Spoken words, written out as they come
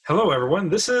Hello, everyone.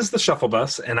 This is the Shuffle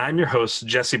Bus, and I'm your host,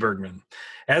 Jesse Bergman.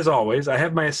 As always, I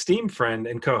have my esteemed friend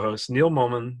and co-host, Neil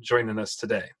Mulman, joining us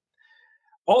today.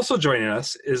 Also joining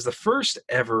us is the first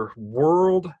ever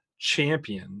world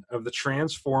champion of the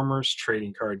Transformers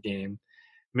trading card game,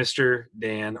 Mr.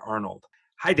 Dan Arnold.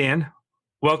 Hi, Dan.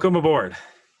 Welcome aboard.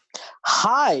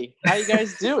 Hi. How you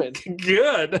guys doing?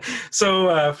 Good.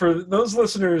 So for those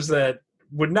listeners that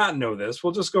would not know this,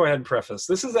 we'll just go ahead and preface.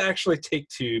 This is actually take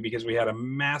two because we had a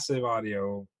massive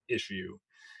audio issue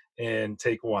in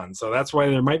take one. So that's why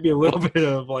there might be a little bit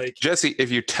of like... Jesse,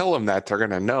 if you tell them that, they're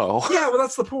going to know. Yeah, well,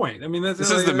 that's the point. I mean, this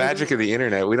is the magic of the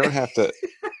internet. We don't have to...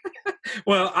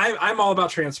 Well, I'm all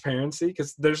about transparency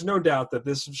because there's no doubt that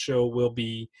this show will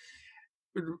be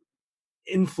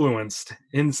influenced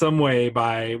in some way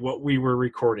by what we were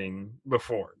recording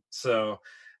before. So...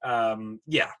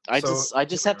 yeah. I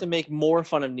just have to make more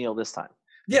fun of Neil this time.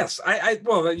 Yes,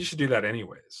 well, you should do that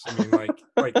anyways. I mean,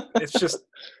 like it's just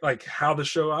like how the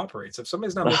show operates. If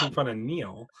somebody's not making fun of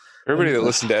Neil, everybody that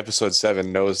listened to episode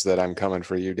 7 knows that I'm coming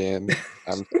for you, Dan.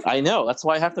 I know. That's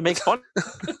why I have to make fun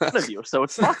of you. So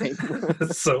it's fine.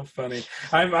 It's so funny.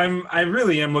 I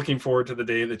really am looking forward to the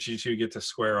day that you two get to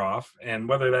square off, and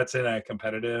whether that's in a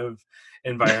competitive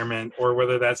environment or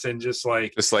whether that's in just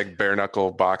like bare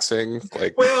knuckle boxing.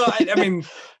 Like, well, I mean.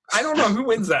 I don't know who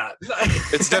wins that.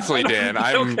 It's definitely Dan.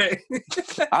 Okay.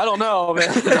 I don't know, man.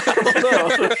 I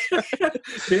don't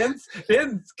know.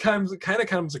 Dan kind of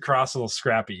comes across a little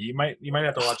scrappy. You might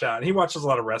have to watch out. And he watches a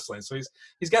lot of wrestling, so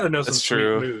he's got to know some sweet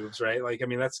moves, right? Like, I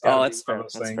mean, that's got to be one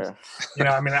of those things. Fair. You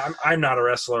know, I mean, I'm not a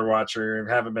wrestler watcher.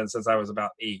 Haven't been since I was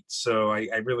about 8, so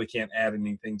I really can't add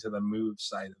anything to the move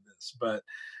side of this. But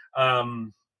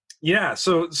yeah,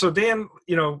 so Dan,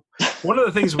 you know, one of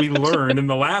the things we learned in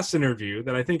the last interview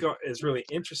that I think is really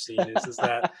interesting is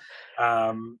that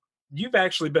you've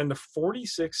actually been to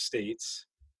 46 states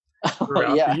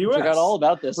throughout the U.S. I forgot all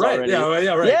about this already.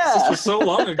 Yeah, right. Yeah. This was so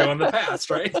long ago in the past,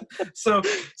 right? So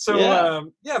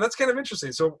yeah, that's kind of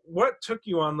interesting. So what took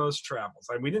you on those travels?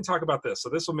 We didn't talk about this, so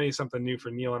this will be something new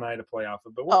for Neil and I to play off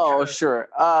of. But sure.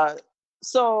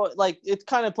 So like it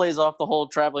kind of plays off the whole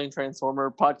traveling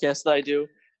Transformer podcast that I do.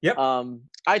 Yep.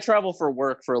 I travel for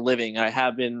work for a living. I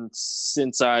have been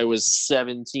since I was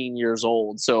 17 years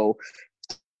old. So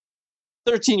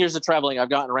 13 years of traveling,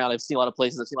 I've gotten around. I've seen a lot of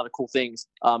places. I've seen a lot of cool things.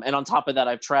 And on top of that,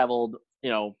 I've traveled,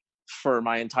 you know, for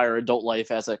my entire adult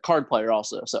life as a card player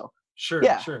also. So sure.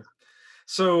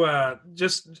 So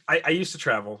I used to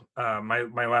travel.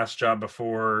 My last job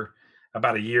before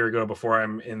about a year ago, before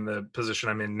I'm in the position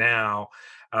I'm in now,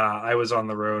 I was on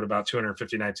the road about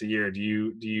 250 nights a year. Do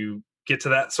you get to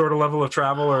that sort of level of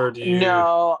travel, or do you?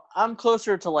 No, I'm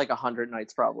closer to like 100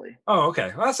 nights probably. Oh,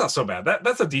 okay. Well, that's not so bad.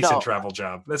 That's a decent travel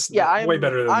job. That's way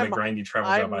better than the grindy travel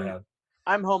job I had.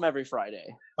 I'm home every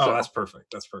Friday. Oh, that's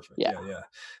perfect. Yeah.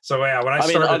 So yeah, when I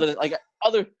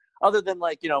started, other than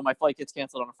like, you know, my flight gets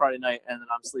canceled on a Friday night and then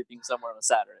I'm sleeping somewhere on a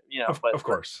Saturday, you know. Of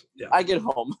course, yeah. I get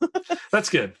home. That's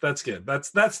good. That's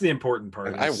the important part.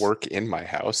 And I work in my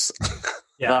house.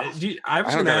 Yeah, I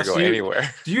don't gotta go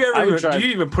anywhere. Do you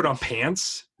even put on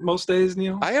pants most days,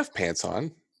 Neil? I have pants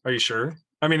on. Are you sure?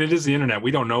 I mean, it is the internet.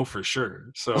 We don't know for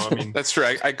sure. So, I mean, that's true.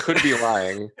 I could be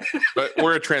lying, but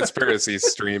we're a transparency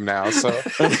stream now, so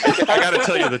I got to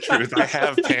tell you the truth. I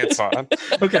have pants on.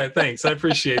 Okay, thanks. I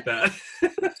appreciate that.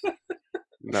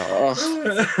 No.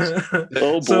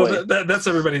 Oh boy. So that's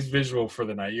everybody's visual for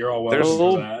the night. You're all welcome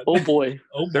for that. Oh boy.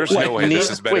 There's no way this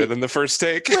is better than the first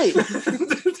take.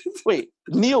 Wait,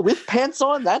 Neil with pants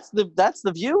on? That's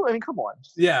the view? I mean, come on.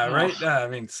 Yeah, right. I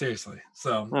mean, seriously.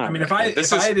 So, I mean, if I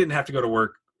didn't have to go to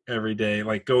work every day,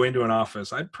 like go into an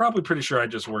office, I'm probably pretty sure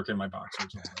I'd just work in my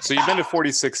boxers. So you've been to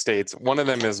 46 states. One of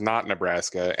them is not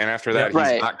Nebraska, and after that,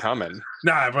 he's not coming.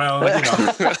 Nah, well,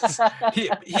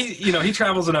 you know, he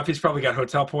travels enough. He's probably got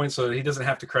hotel points, so he doesn't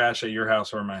have to crash at your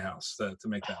house or my house to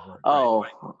make that work. Oh,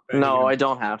 right? No, I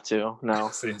don't have to. No.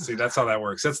 See, that's how that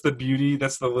works. That's the beauty.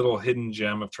 That's the little hidden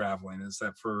gem of traveling. Is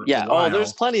that for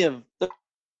there's plenty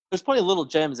of little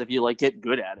gems if you like get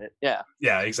good at it.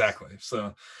 Yeah, exactly.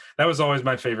 So that was always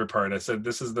my favorite part. I said,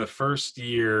 this is the first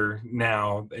year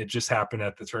now. It just happened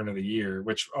at the turn of the year,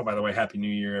 which, oh, by the way, Happy New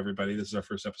Year, everybody. This is our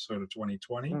first episode of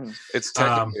 2020. It's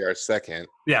technically our second.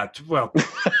 Yeah, well,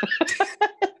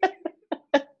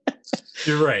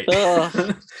 you're right.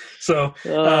 So,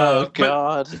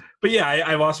 God. But yeah,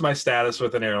 I lost my status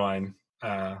with an airline,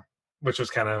 which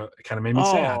was kind of made me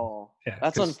sad. Yeah,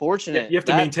 that's unfortunate. You have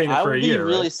to maintain it for a year. I would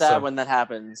be really right? sad when that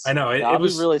happens. I know. I'll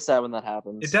be really sad when that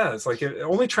happens. It does. Like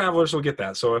only travelers will get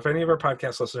that. So if any of our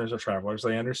podcast listeners are travelers,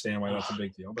 they understand why that's a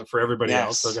big deal. But for everybody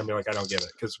else, they're gonna be like, I don't get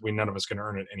it because none of us can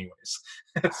earn it anyways.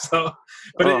 So,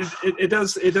 but it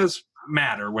does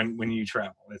matter when you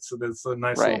travel. It's a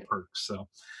nice little perk. So,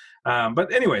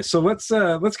 but anyway, so let's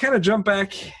kind of jump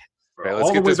back. Right,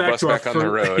 let's get this bus back on the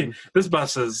road. This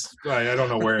bus is, I don't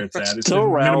know where it's at. It's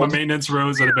in minimum maintenance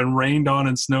roads that have been rained on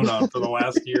and snowed on for the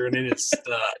last year, and it is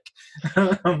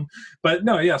stuck. But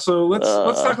no, yeah, so let's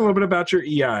talk a little bit about your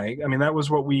EI. I mean, that was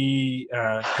what we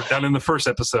have done in the first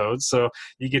episode, so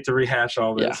you get to rehash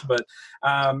all this. Yeah.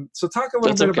 But so talk a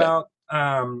little bit about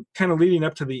kind of leading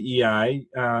up to the EI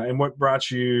and what brought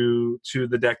you to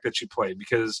the deck that you played,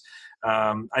 because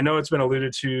I know it's been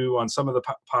alluded to on some of the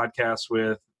podcasts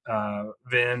with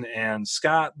Vin and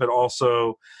Scott, but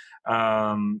also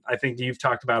I think you've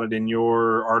talked about it in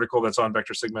your article that's on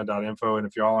vectorsigma.info, and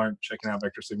if y'all aren't checking out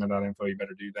vectorsigma.info, you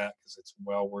better do that because it's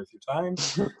well worth your time.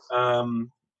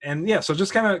 And yeah, so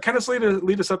just kind of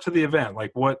lead us up to the event.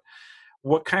 Like what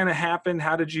kind of happened?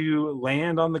 How did you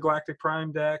land on the Galactic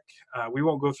Prime deck? We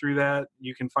won't go through that.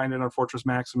 You can find it on Fortress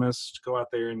Maximus. Go out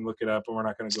there and look it up, and we're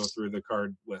not going to go through the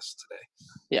card list today.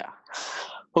 Yeah.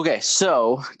 Okay,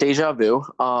 so deja vu.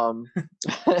 I've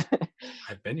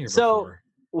been here before. So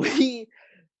we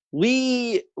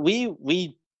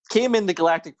came into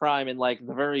Galactic Prime in like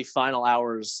the very final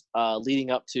hours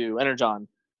leading up to Energon.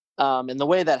 And the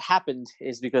way that happened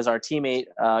is because our teammate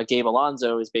Gabe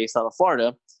Alonso is based out of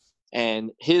Florida.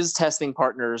 And his testing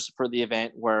partners for the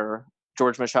event were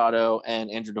George Machado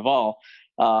and Andrew Duvall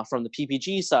from the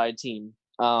PPG side team.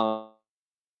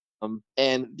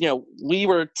 And, we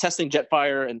were testing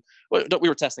Jetfire, and we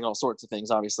were testing all sorts of things,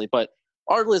 obviously. But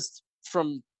our list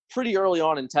from pretty early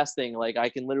on in testing, like I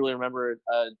can literally remember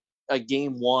a day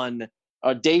one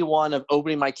of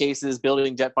opening my cases,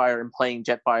 building Jetfire, and playing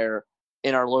Jetfire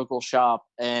in our local shop,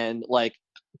 and like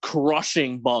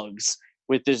crushing bugs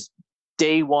with this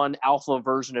day one alpha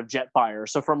version of Jetfire.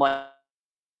 So from like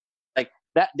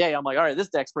that day, I'm like, all right, this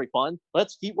deck's pretty fun.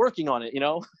 Let's keep working on it,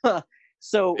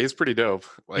 So he's pretty dope.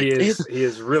 Like, he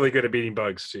is really good at beating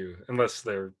bugs too, unless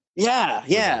they're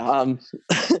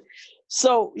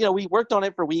So we worked on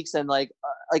it for weeks, and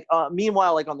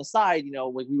meanwhile, like on the side,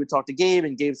 we would talk to Gabe,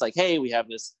 and Gabe's like, hey, we have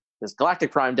this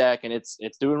Galactic Prime deck, and it's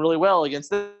doing really well against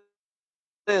this,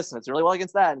 and it's really well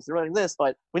against that, and it's running this,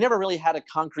 but we never really had a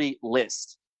concrete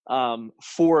list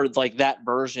for like that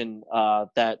version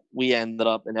that we ended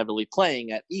up inevitably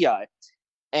playing at EI.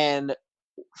 And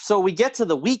so we get to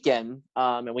the weekend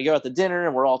and we go out to dinner,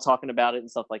 and we're all talking about it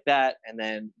and stuff like that. And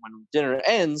then when dinner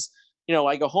ends,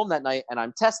 I go home that night and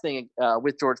I'm testing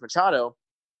with George Machado,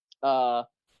 and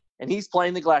he's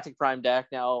playing the Galactic Prime deck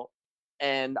now.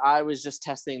 And I was just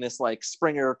testing this like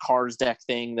Springer Cars deck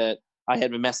thing that I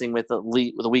had been messing with the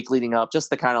week leading up, just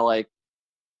to kind of like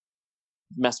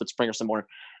mess with Springer some more.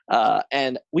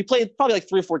 And we played probably like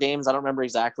 3 or 4 games. I don't remember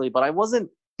exactly, but at the end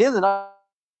of the night,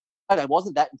 I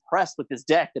wasn't that impressed with this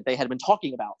deck that they had been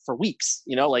talking about for weeks.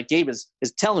 Like Gabe is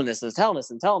telling us, and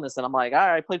I'm like, all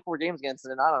right, I played 4 games against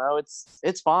it, and I don't know,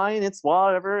 it's fine, it's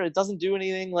whatever. It doesn't do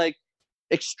anything like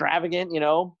extravagant,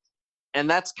 and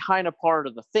that's kind of part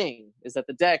of the thing, is that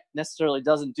the deck necessarily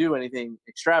doesn't do anything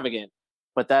extravagant,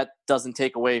 but that doesn't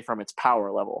take away from its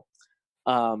power level.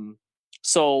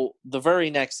 So the very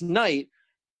next night,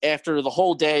 after the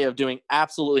whole day of doing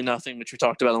absolutely nothing, which we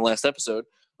talked about in the last episode,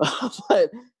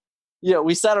 but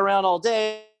we sat around all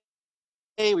day.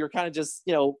 We were kind of just,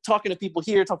 talking to people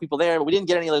here, talking to people there, but we didn't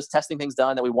get any of those testing things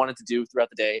done that we wanted to do throughout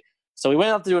the day. So we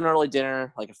went out to do an early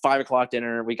dinner, like a 5 o'clock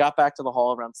dinner. We got back to the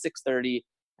hall around 6:30,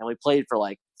 and we played for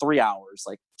like 3 hours,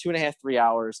 like 2.5, 3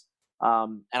 hours.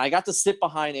 And I got to sit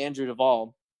behind Andrew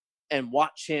Duvall and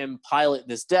watch him pilot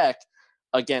this deck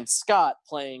against Scott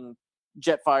playing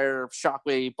Jetfire,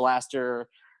 Shockwave, Blaster,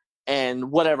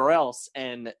 and whatever else.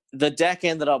 And the deck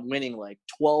ended up winning like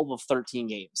 12 of 13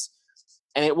 games.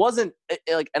 And it wasn't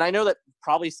and I know that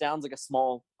probably sounds like a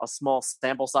small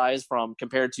sample size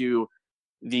compared to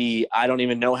the, I don't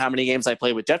even know how many games I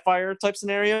played with Jetfire type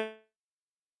scenario.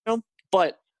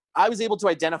 But I was able to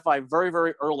identify very,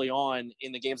 very early on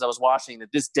in the games I was watching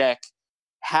that this deck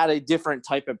had a different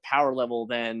type of power level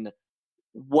than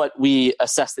what we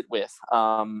assessed it with.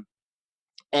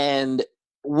 And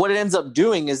what it ends up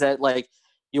doing is that like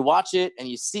you watch it and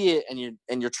you see it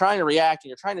and you're trying to react and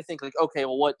you're trying to think like, okay,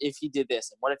 well, what if he did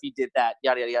this and what if he did that,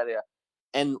 yada yada yada.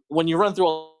 And when you run through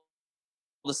all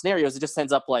the scenarios, it just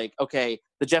ends up like, okay,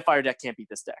 the Jetfire deck can't beat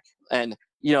this deck. And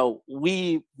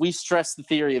we stress the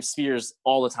theory of spheres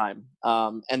all the time.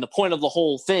 And the point of the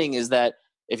whole thing is that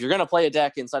if you're going to play a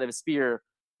deck inside of a sphere,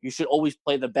 you should always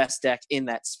play the best deck in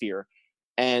that sphere.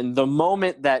 And the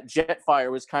moment that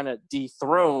Jetfire was kind of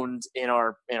dethroned in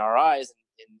our eyes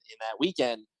in that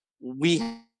weekend, we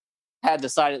had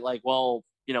decided like, well,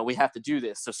 we have to do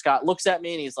this. So Scott looks at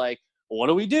me and he's like, well, what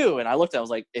do we do? And I looked at it, I was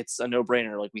like, it's a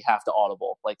no-brainer. Like, we have to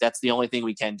audible. Like, that's the only thing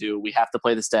we can do. We have to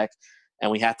play this deck,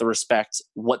 and we have to respect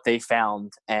what they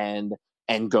found and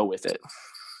go with it.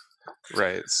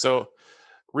 Right. So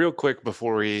real quick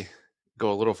before we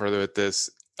go a little further with this,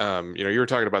 you were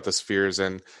talking about the spheres,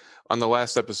 and on the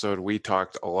last episode, we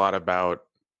talked a lot about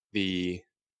the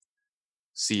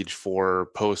Siege 4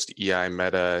 post-EI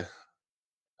meta.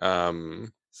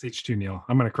 Siege 2, Neil.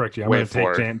 I'm going to correct you. I'm going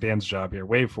to take Dan's job here.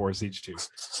 Wave 4, Siege 2.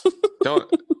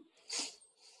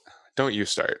 Don't you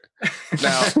start.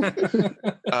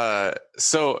 Now,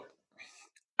 so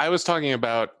I was talking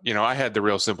about, I had the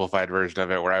real simplified version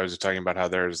of it where I was just talking about how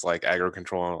there's like aggro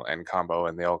control and combo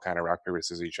and they all kind of rock, paper,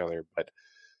 scissors each other. But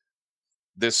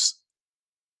this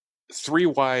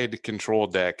 3-wide control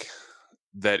deck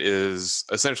that is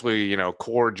essentially,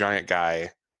 core giant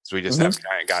guy. So we just have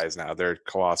giant guys now. They're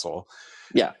colossal.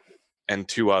 Yeah. And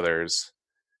 2 others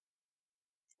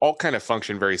all kind of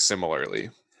function very similarly.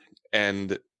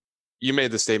 And you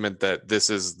made the statement that this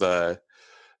is the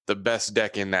best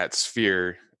deck in that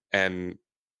sphere. And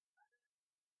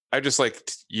I just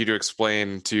like you to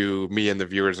explain to me and the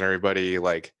viewers and everybody,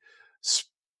 like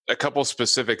a couple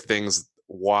specific things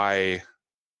why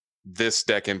this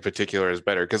deck in particular is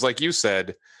better. Because like you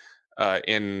said,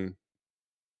 in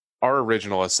our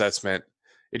original assessment,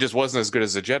 it just wasn't as good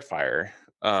as the Jetfire.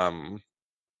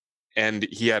 And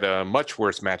he had a much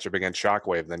worse matchup against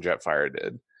Shockwave than Jetfire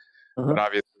did. But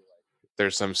obviously,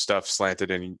 there's some stuff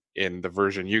slanted in the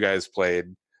version you guys played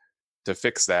to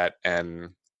fix that. And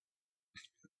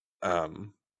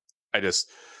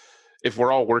if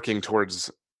we're all working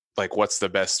towards like what's the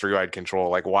best 3-wide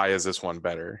control, like why is this one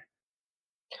better?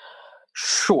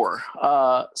 Sure.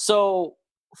 So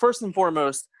first and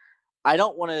foremost, I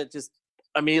don't want to just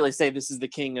immediately say this is the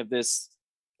king of this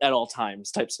at all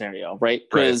times type scenario, right?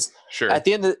 Because at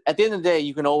the end of the day,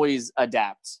 you can always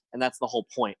adapt, and that's the whole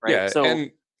point, right? Yeah, so,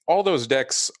 and all those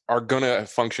decks are gonna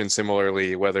function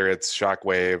similarly, whether it's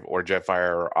Shockwave or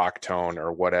Jetfire or Octone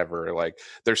or whatever. Like,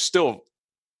 they're still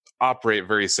operate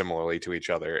very similarly to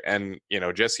each other. And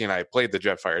Jesse and I played the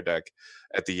Jetfire deck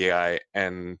at the EI,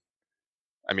 and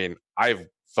I mean, I've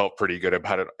felt pretty good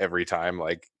about it every time.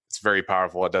 Like, it's very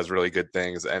powerful. It does really good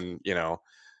things, and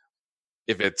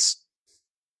if it's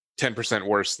 10%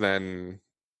 worse than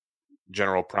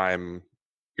General Prime,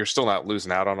 you're still not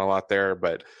losing out on a lot there.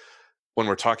 But when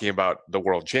we're talking about the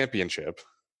World Championship,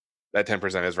 that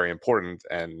 10% is very important,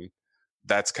 and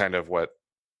that's kind of what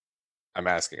I'm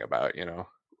asking about,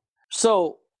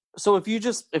 So if we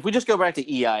just go back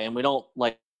to EI and we don't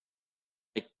like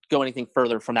go anything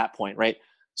further from that point, right?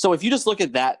 So if you just look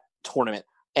at that tournament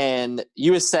and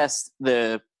you assess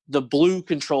the blue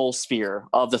control sphere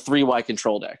of the 3-wide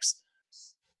control decks,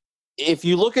 if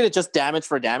you look at it just damage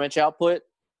for damage output,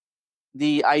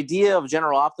 the idea of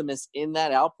General Optimus in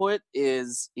that output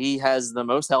is he has the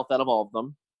most health out of all of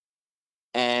them,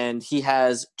 and he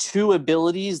has 2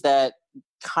 abilities that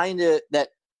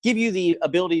give you the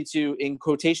ability to, in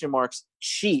quotation marks,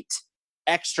 cheat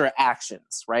extra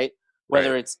actions, right?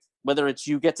 Whether it's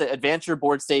you get to advance your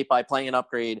board state by playing an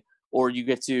upgrade, or you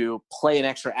get to play an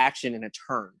extra action in a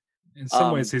turn. In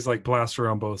some ways, he's like Blaster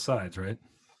on both sides, right?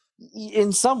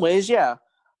 In some ways, yeah.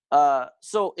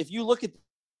 So if you look at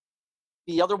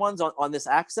the other ones on this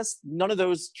axis, none of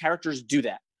those characters do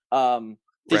that. Right,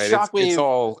 Shockwave, it's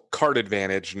all card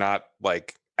advantage, not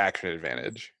like action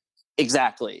advantage.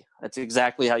 Exactly. That's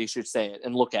exactly how you should say it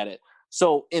and look at it.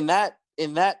 So in that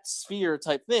sphere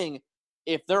type thing,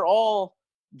 if they're all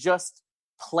just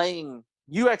playing,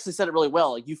 you actually said it really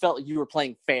well. Like, you felt like you were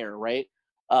playing fair, right?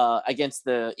 Against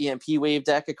the EMP wave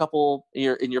deck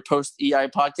in your post EI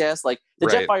podcast. Like, the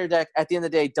Jetfire deck at the end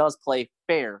of the day does play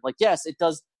fair. Like, yes, it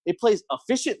does. It plays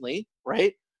efficiently,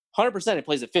 right? 100% it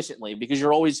plays efficiently, because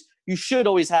you should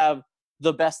always have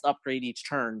the best upgrade each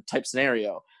turn type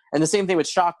scenario. And the same thing with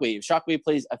Shockwave. Shockwave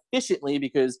plays efficiently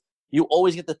because you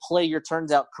always get to play your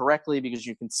turns out correctly, because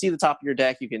you can see the top of your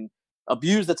deck, you can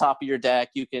abuse the top of your deck,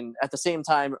 you can at the same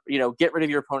time, get rid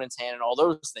of your opponent's hand and all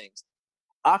those things.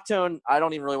 Octone, I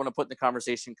don't even really want to put in the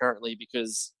conversation currently,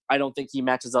 because I don't think he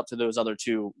matches up to those other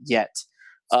 2 yet.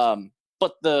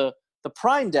 But the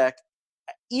Prime deck,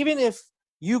 even if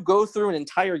you go through an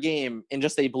entire game in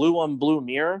just a blue on blue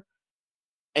mirror,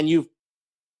 and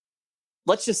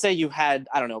let's just say you had,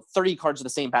 30 cards of the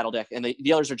same battle deck, and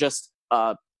the others are just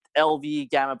LV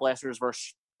Gamma Blasters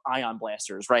versus ion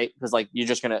blasters, right? Because like you're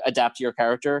just going to adapt to your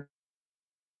character.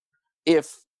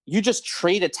 If you just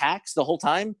trade attacks the whole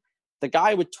time, the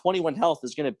guy with 21 health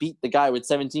is going to beat the guy with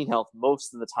 17 health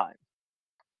most of the time.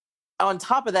 On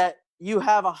top of that, you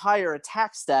have a higher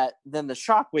attack stat than the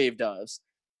Shockwave does.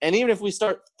 And even if we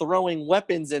start throwing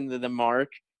weapons into the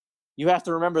mark, you have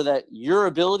to remember that your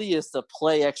ability is to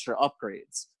play extra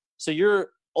upgrades. So you're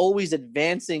always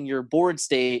advancing your board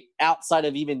state outside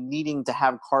of even needing to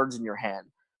have cards in your hand.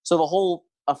 So the whole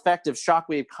effect of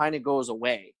Shockwave kind of goes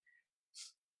away.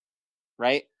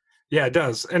 Right? Yeah, it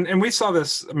does. And we saw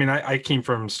this. I mean, I came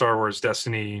from Star Wars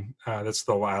Destiny. That's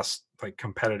the last like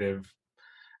competitive,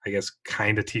 I guess,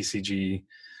 kind of TCG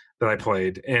that I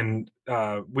played. And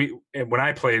when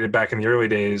I played it back in the early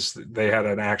days, they had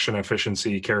an action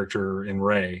efficiency character in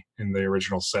Rey in the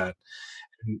original set.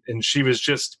 And she was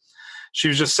just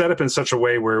set up in such a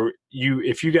way where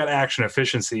if you got action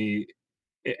efficiency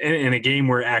in a game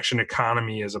where action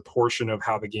economy is a portion of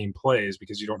how the game plays,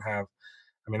 because you don't have,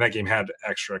 I mean, that game had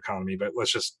extra economy, but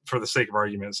let's just, for the sake of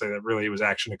argument, say that really it was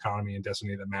action economy in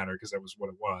Destiny that mattered because that was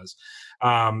what it was.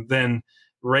 Then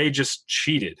Rey just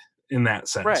cheated in that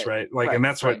sense, right? Like, and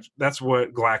that's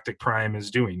what Galactic Prime is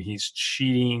doing. He's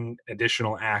cheating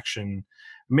additional action.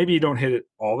 Maybe you don't hit it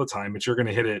all the time, but you're going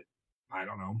to hit it, I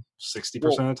don't know, 60%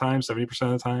 of the time, 70%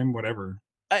 of the time, whatever.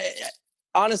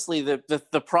 Honestly,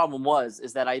 the problem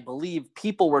is that I believe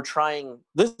people were trying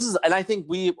this is, and I think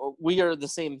we are the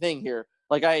same thing here.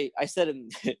 Like I said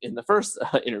in the first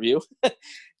interview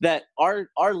that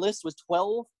our list was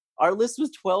 12. Our list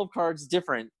was 12 cards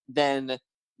different than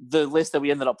the list that we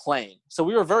ended up playing. So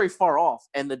we were very far off,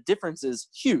 and the difference is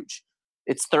huge.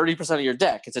 It's 30% of your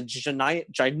deck. It's a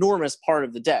ginormous part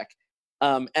of the deck.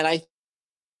 And I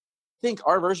think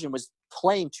our version was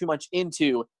playing too much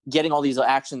into getting all these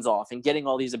actions off and getting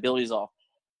all these abilities off.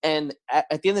 And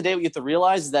at the end of the day, what you have to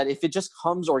realize is that if it just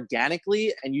comes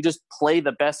organically and you just play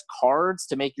the best cards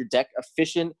to make your deck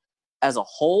efficient as a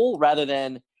whole, rather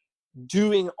than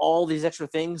doing all these extra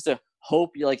things to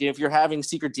hope, like if you're having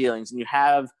secret dealings and you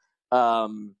have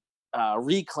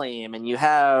reclaim and you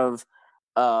have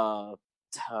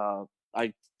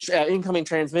incoming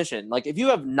transmission, like if you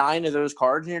have 9 of those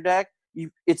cards in your deck,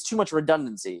 it's too much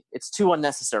redundancy. It's too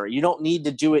unnecessary. You don't need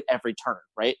to do it every turn,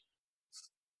 right?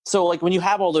 So like when you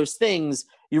have all those things,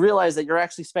 you realize that you're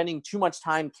actually spending too much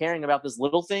time caring about this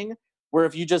little thing, where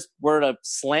if you just were to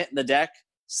slant the deck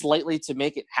slightly to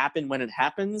make it happen when it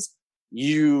happens,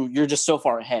 you're just so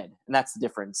far ahead. And that's the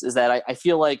difference, is that I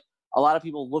feel like a lot of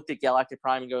people looked at Galactic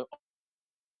Prime and go,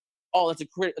 oh, that's a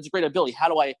great ability. How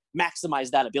do I maximize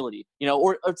that ability? You know,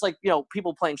 or it's like, you know,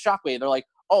 people playing Shockwave, they're like,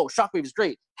 oh, Shockwave is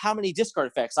great. How many discard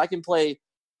effects? I can play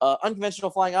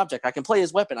unconventional flying object. I can play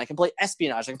his weapon. I can play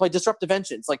espionage. I can play disruptive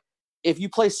engine. It's like, if you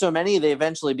play so many, they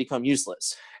eventually become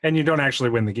useless. And you don't actually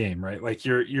win the game, right? Like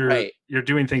you're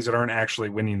doing things that aren't actually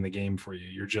winning the game for you.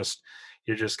 You're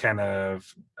just kind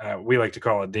of we like to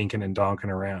call it dinking and donking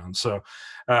around. So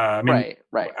I mean,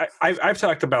 I've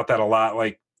talked about that a lot,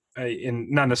 like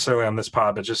not necessarily on this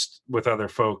pod, but just with other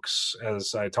folks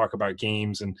as I talk about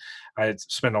games. And I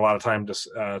spend a lot of time just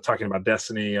talking about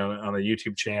Destiny on a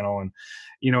YouTube channel. And,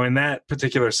 you know, in that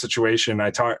particular situation,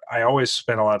 I always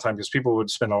spend a lot of time, because people would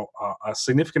spend a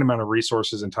significant amount of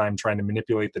resources and time trying to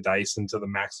manipulate the dice into the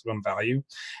maximum value.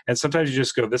 And sometimes you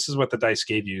just go, this is what the dice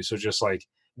gave you, so just like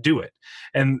do it.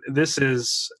 And this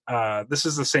is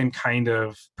the same kind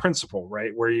of principle,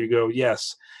 right? Where you go,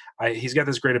 yes, he's got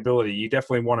this great ability. You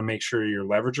definitely want to make sure you're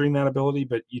leveraging that ability,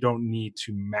 but you don't need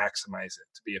to maximize it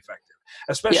to be effective,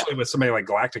 especially with somebody like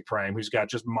Galactic Prime, who's got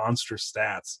just monster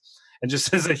stats and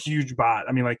just is a huge bot.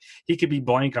 I mean, like, he could be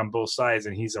blank on both sides,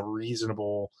 and he's a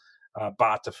reasonable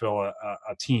bot to fill a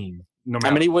team. No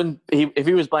matter. I mean, if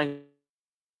he was blank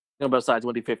on both sides, it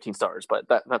would be 15 stars, but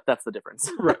that's the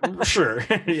difference. Right, sure.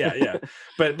 yeah.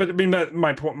 But I mean,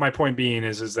 my point being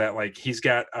is that, like, he's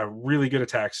got a really good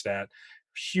attack stat,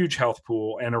 huge health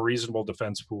pool, and a reasonable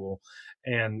defense pool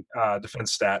and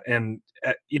defense stat, and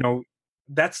you know,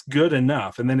 that's good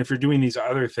enough. And then if you're doing these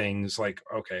other things, like,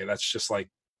 okay, that's just like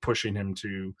pushing him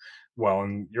to, well,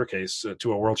 in your case,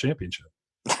 to a world championship.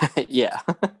 Yeah.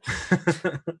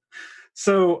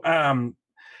 So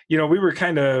you know, we were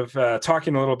kind of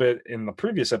talking a little bit in the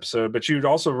previous episode, but you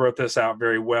also wrote this out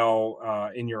very well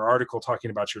in your article talking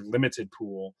about your limited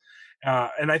pool.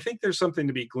 And I think there's something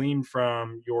to be gleaned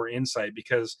from your insight,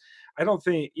 because I don't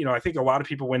think, you know, I think a lot of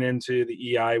people went into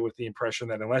the EI with the impression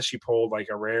that unless you pulled like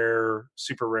a rare,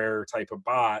 super rare type of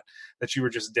bot, that you were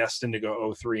just destined to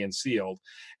go 0-3 and sealed.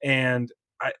 And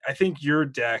I think your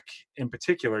deck in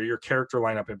particular, your character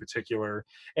lineup in particular,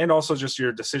 and also just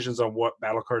your decisions on what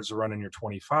battle cards to run in your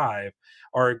 25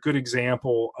 are a good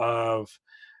example of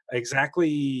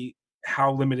exactly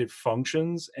how limited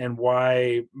functions and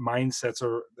why mindsets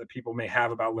are that people may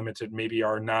have about limited maybe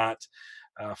are not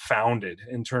founded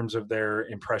in terms of their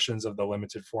impressions of the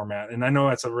limited format. And I know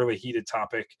that's a really heated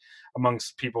topic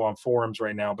amongst people on forums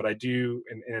right now, but I do,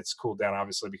 and it's cooled down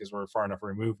obviously because we're far enough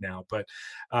removed now, but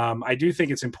I do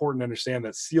think it's important to understand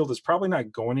that sealed is probably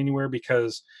not going anywhere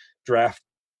because draft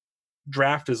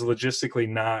is logistically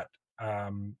not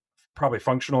probably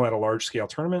functional at a large scale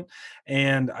tournament.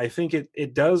 And I think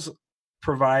it does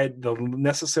provide the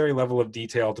necessary level of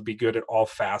detail to be good at all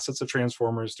facets of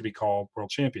Transformers to be called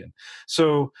world champion.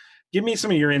 So give me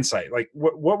some of your insight. Like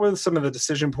what were some of the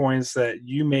decision points that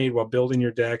you made while building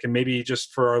your deck? And maybe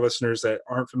just for our listeners that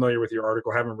aren't familiar with your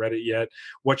article, haven't read it yet,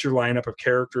 what your lineup of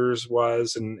characters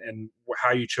was and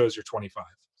how you chose your 25.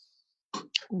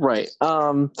 Right.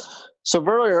 So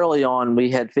very early on,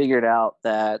 we had figured out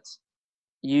that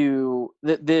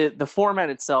the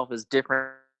format itself is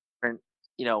different,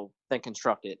 than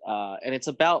constructed, and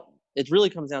it really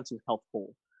comes down to health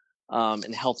pool,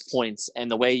 and health points and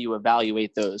the way you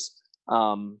evaluate those.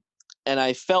 And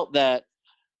I felt that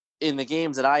in the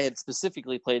games that I had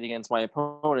specifically played against my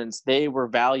opponents, they were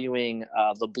valuing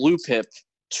the blue pip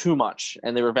too much,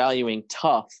 and they were valuing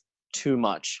tough too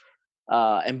much.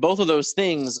 And both of those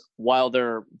things, while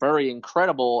they're very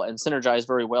incredible and synergize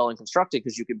very well and constructed,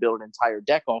 because you could build an entire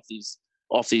deck off these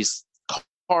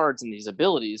cards and these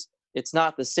abilities, it's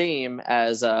not the same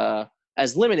as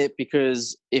limited,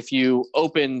 because if you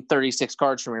open 36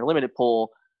 cards from your limited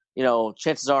pool,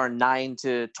 chances are 9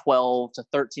 to 12 to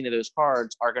 13 of those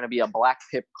cards are going to be a black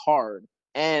pip card.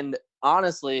 And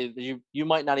honestly, you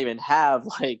might not even have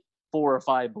like 4 or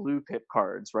 5 blue pip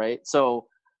cards, right? So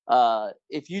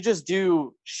if you just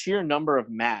do sheer number of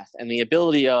math and the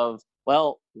ability of,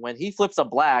 well, when he flips a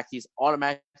black, he's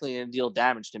automatically going to deal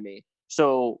damage to me.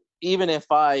 So even if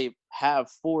I have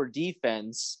 4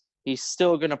 defense, he's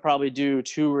still going to probably do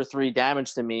 2 or 3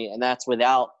 damage to me, and that's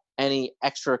without any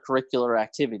extracurricular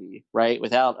activity, right?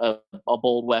 Without a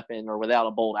bold weapon or without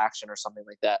a bold action or something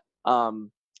like that.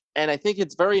 And I think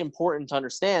it's very important to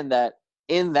understand that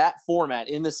in that format,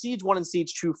 in the Siege 1 and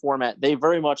Siege 2 format, they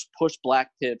very much push black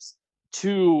pips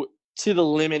to the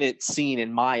limited scene,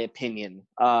 in my opinion.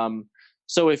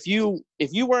 So if you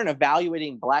weren't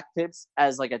evaluating black pips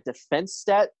as like a defense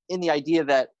stat, in the idea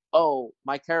that, oh,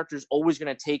 my character's always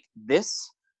going to take this,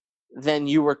 then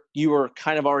you were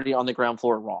kind of already on the ground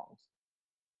floor wrong.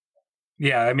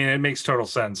 Yeah, I mean, it makes total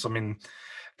sense. I mean,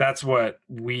 that's what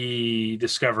we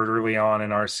discovered early on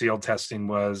in our sealed testing,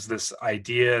 was this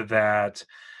idea that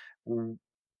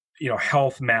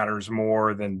health matters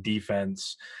more than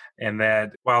defense, and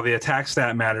that while the attack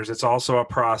stat matters, it's also a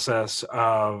process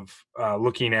of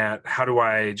looking at how do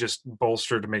I just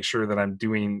bolster to make sure that I'm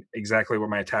doing exactly what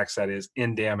my attack stat is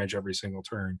in damage every single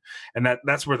turn. And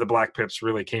that's where the black pips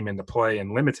really came into play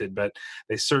in limited, but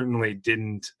they certainly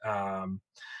didn't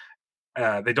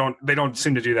they don't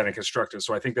seem to do that in constructed.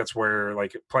 So I think that's where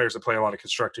like players that play a lot of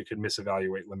constructed could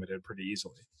misevaluate limited pretty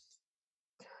easily.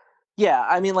 Yeah,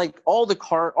 I mean, like all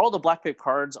the black pip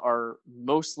cards are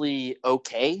mostly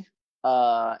okay,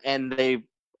 and they,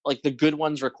 like, the good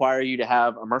ones require you to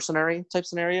have a mercenary type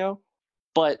scenario.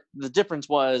 But the difference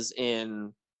was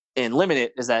in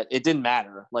limited is that it didn't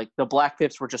matter. Like the black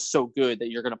pips were just so good that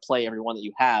you're going to play every one that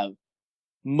you have,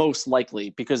 most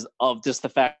likely because of just the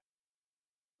fact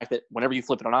that whenever you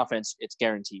flip it on offense, it's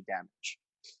guaranteed damage.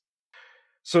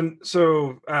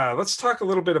 So let's talk a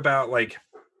little bit about, like,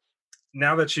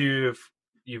 now that you've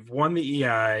won the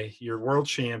EI, you're world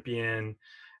champion,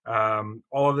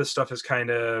 all of this stuff has kind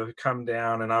of come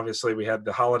down, and obviously we had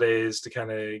the holidays to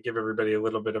kind of give everybody a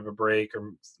little bit of a break,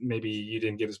 or maybe you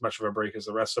didn't get as much of a break as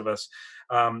the rest of us.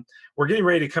 We're getting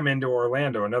ready to come into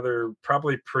Orlando, another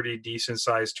probably pretty decent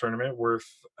sized tournament worth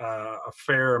a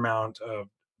fair amount of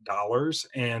dollars,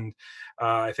 and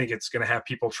I think it's going to have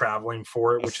people traveling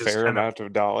for it, which is a fair amount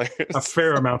of dollars.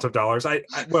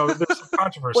 Well, there's some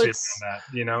controversy around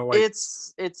that, like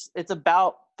it's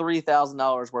about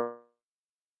 $3,000 worth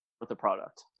of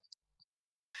product.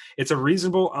 It's a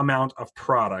reasonable amount of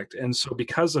product, and so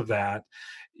because of that,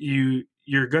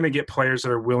 you're going to get players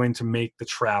that are willing to make the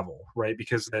travel, right?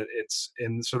 Because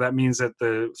so that means that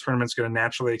the tournament's going to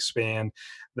naturally expand.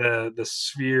 The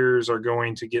spheres are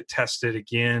going to get tested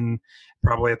again,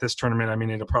 probably at this tournament. I mean,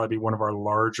 it'll probably be one of our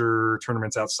larger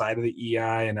tournaments outside of the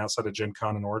EI and outside of Gen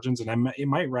Con and Origins, and it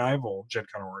might rival Gen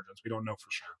Con or Origins. We don't know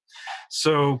for sure.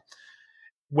 So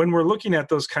when we're looking at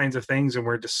those kinds of things and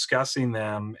we're discussing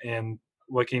them, and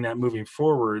looking at moving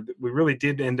forward, we really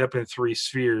did end up in 3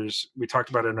 spheres. We talked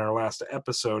about it in our last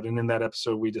episode, and in that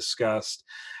episode we discussed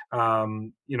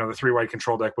the 3 wide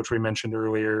control deck, which we mentioned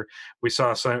earlier. We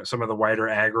saw some of the wider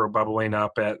aggro bubbling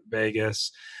up at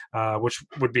Vegas, which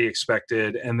would be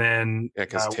expected. And then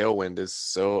because Tailwind is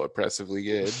so oppressively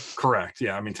good. Correct.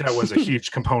 Yeah, I mean, Tailwind's a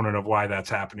huge component of why that's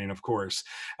happening, of course.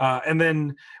 And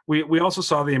then we also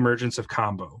saw the emergence of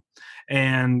Combo,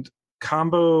 and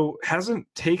Combo hasn't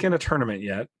taken a tournament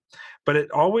yet, but it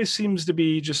always seems to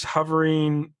be just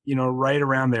hovering, right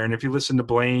around there. And if you listen to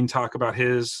Blaine talk about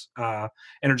his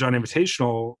Energon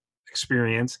Invitational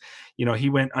experience, he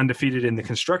went undefeated in the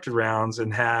constructed rounds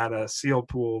and had a sealed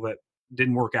pool that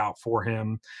didn't work out for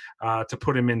him to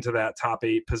put him into that top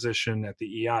 8 position at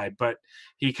the EI. But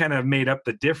he kind of made up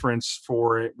the difference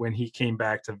for it when he came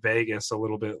back to Vegas a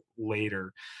little bit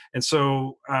later. And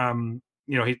so,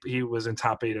 he was in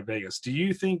top 8 of Vegas. Do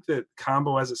you think that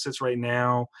Combo, as it sits right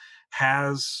now,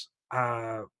 has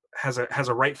a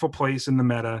rightful place in the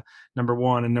meta, number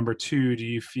one? And number two, do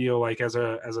you feel like as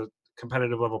a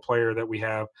competitive level player that we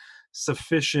have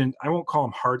sufficient, I won't call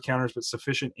them hard counters, but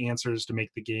sufficient answers to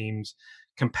make the games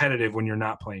competitive when you're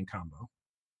not playing Combo?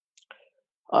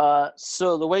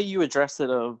 So the way you address it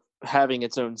of having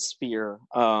its own sphere,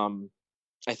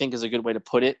 I think is a good way to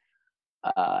put it.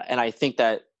 And I think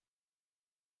that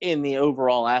in the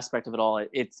overall aspect of it all,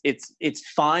 it's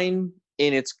fine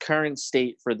in its current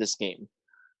state for this game.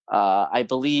 I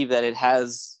believe that it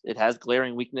has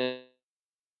glaring weakness,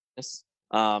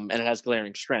 and it has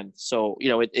glaring strength. So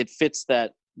it fits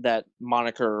that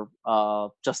moniker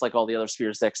just like all the other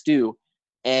Spheres decks do.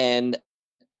 And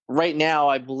right now,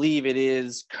 I believe it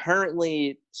is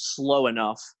currently slow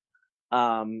enough,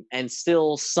 and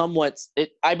still somewhat.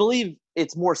 I believe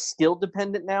it's more skill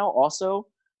dependent now. Also,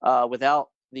 without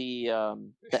the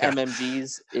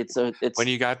MMGs, it's when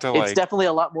you got to it's definitely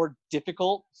a lot more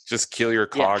difficult. Just kill your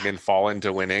cog and fall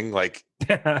into winning, like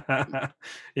yeah.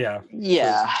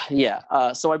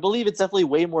 So I believe it's definitely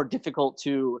way more difficult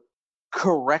to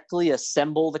correctly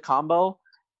assemble the combo,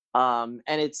 and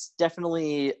it's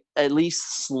definitely at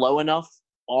least slow enough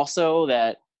also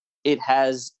that it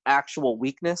has actual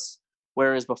weakness.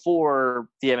 Whereas before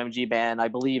the MMG ban, I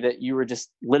believe that you were just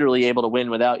literally able to win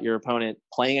without your opponent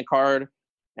playing a card,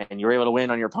 and you were able to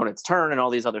win on your opponent's turn and all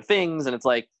these other things. And it's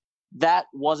like, that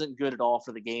wasn't good at all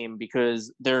for the game because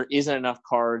there isn't enough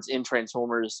cards in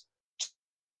Transformers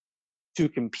to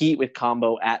compete with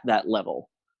Combo at that level.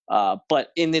 But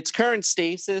in its current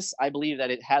stasis, I believe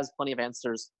that it has plenty of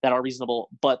answers that are reasonable.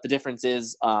 But the difference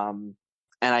is, and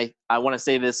I want to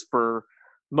say this for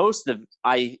most of,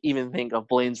 I even think of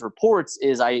Blaine's reports,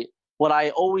 is what I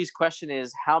always question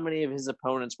is how many of his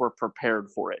opponents were prepared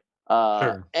for it.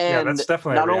 Sure. And that's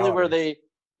definitely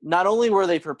not only were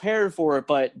they prepared for it,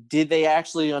 but did they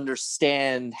actually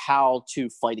understand how to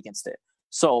fight against it?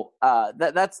 So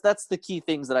that's the key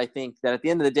things that I think that at the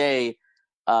end of the day,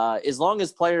 as long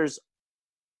as players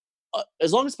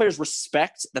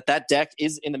respect that deck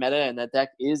is in the meta and that deck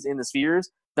is in the spheres,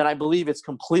 then I believe it's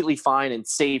completely fine and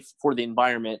safe for the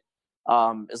environment,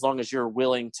 as long as you're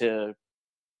willing to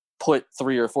put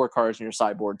 3 or 4 cards in your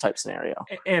sideboard type scenario.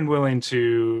 And willing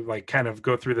to kind of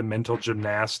go through the mental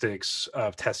gymnastics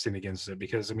of testing against it.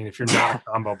 Because, I mean, if you're not a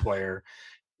combo player,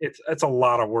 it's a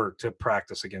lot of work to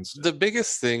practice against it. The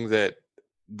biggest thing that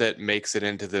makes it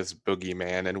into this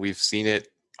boogeyman, and we've seen it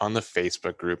on the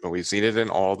Facebook group and we've seen it in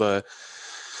all the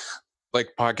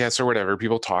podcasts or whatever,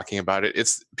 people talking about it,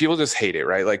 it's people just hate it,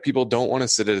 right? Like, people don't want to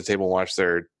sit at a table and watch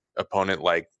their opponent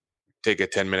take a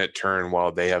 10-minute turn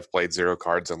while they have played 0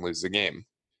 cards and lose the game.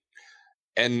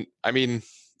 And I mean,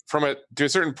 to a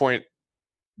certain point,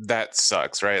 that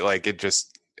sucks, right? Like, it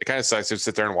kind of sucks to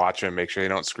sit there and watch them, make sure they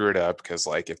don't screw it up, because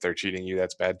if they're cheating you,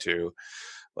 that's bad too.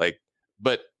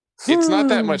 But it's not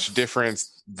that much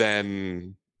difference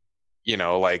than,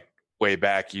 way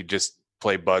back, you just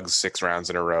play bugs 6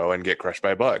 rounds in a row and get crushed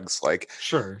by bugs.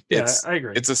 Sure. Yeah, I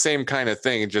agree. It's the same kind of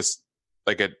thing. Just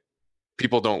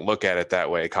people don't look at it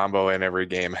that way. Combo in every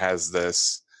game has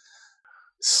this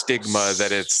stigma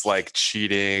that it's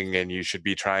cheating and you should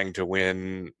be trying to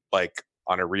win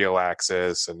on a real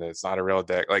axis, and it's not a real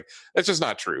deck. That's just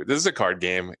not true. This is a card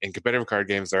game. In competitive card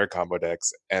games, there are combo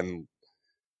decks, and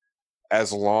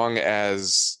as long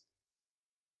as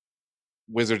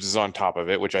Wizards is on top of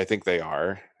it, which I think they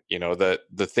are,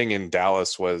 the thing in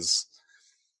Dallas was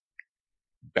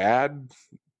bad,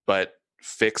 but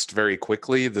fixed very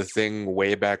quickly. The thing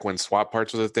way back when swap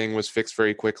parts was a thing was fixed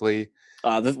very quickly.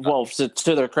 To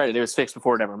their credit, it was fixed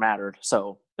before it ever mattered.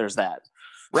 So there's that.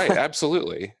 Right.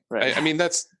 Absolutely. Right. I mean,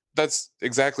 that's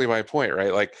exactly my point,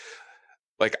 right?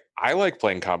 I like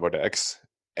playing combo decks,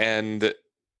 and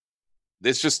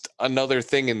it's just another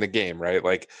thing in the game, right?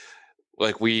 Like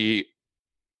we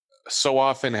so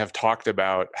often have talked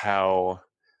about how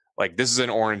like this is an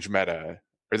orange meta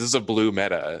or this is a blue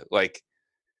meta. Like,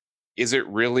 is it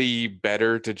really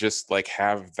better to just like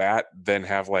have that than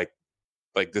have like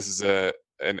this is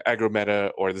an aggro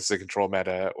meta, or this is a control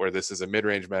meta, or this is a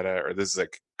mid-range meta, or this is a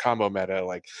combo meta?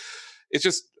 Like, it's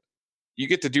just, you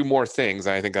get to do more things,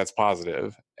 and I think that's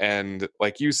positive. And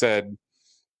like you said,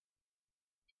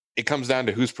 it comes down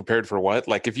to who's prepared for what.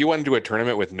 Like, if you went into a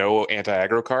tournament with no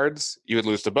anti-aggro cards, you would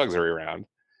lose to bugs every round.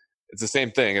 It's the same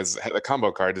thing as the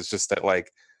combo card. It's just that,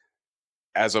 like,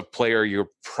 as a player, you're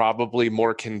probably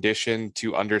more conditioned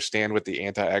to understand what the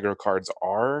anti-aggro cards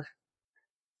are.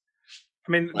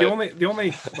 I mean, the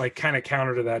only like kind of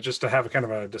counter to that, just to have a kind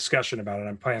of a discussion about it,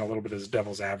 I'm playing a little bit as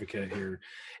devil's advocate here,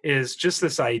 is just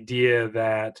this idea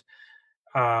that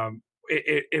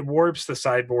it warps the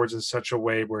sideboards in such a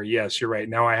way where, yes, you're right.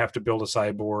 Now I have to build a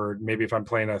sideboard. Maybe if I'm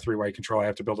playing a 3-white control, I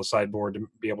have to build a sideboard to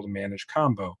be able to manage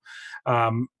combo.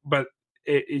 But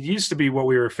it used to be what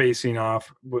we were facing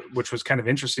off, which was kind of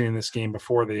interesting in this game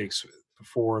before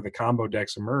the combo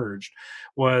decks emerged,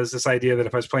 was this idea that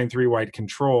if I was playing 3-white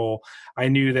control, I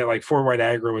knew that like 4-white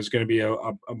aggro was going to be a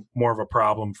more of a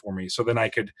problem for me. So then I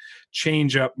could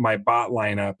change up my bot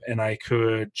lineup, and I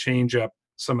could change up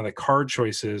some of the card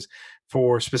choices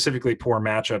for specifically poor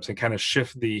matchups and kind of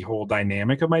shift the whole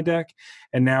dynamic of my deck.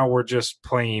 And now we're just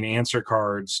playing answer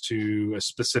cards to a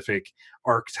specific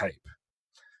archetype.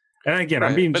 And again, right,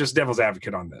 I'm being just devil's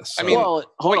advocate on this. So. I mean,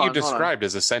 what you described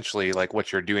is essentially like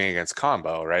what you're doing against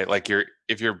combo, right? Like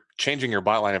if you're changing your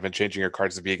bot lineup and changing your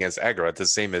cards to be against aggro, it's the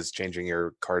same as changing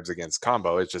your cards against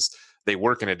combo. It's just they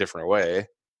work in a different way.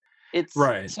 It's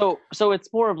right. So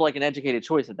it's more of like an educated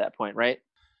choice at that point, right?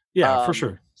 Yeah, for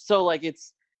sure. So like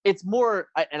it's more,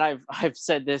 and I've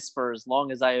said this for as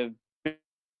long as I have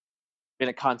been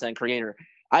a content creator.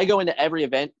 I go into every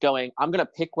event going, I'm going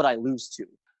to pick what I lose to.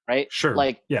 Right? Sure.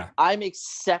 Like, yeah, I'm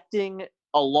accepting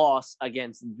a loss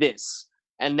against this.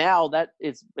 And now that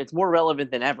it's more relevant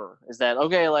than ever. Is that,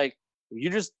 okay, like, you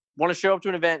just want to show up to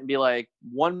an event and be like,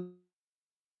 one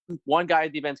guy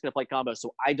at the event's going to play combo,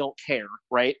 so I don't care,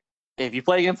 right? If you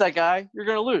play against that guy, you're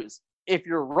going to lose. If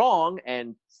you're wrong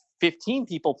and 15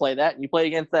 people play that and you play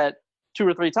against that 2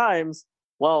 or 3 times,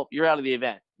 well, you're out of the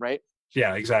event, right?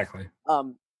 Yeah, exactly.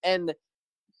 And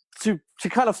to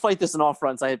kind of fight this in all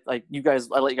fronts, I let you guys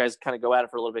kind of go at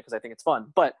it for a little bit because I think it's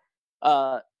fun. But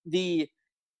the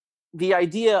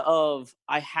idea of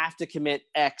I have to commit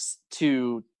X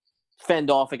to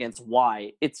fend off against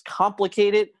Y, it's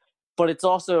complicated, but it's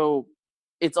also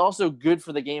good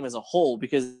for the game as a whole,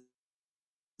 because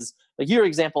like your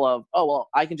example of, oh well,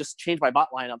 I can just change my bot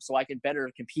lineup so I can better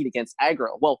compete against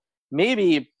aggro. Well,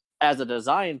 maybe as a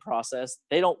design process,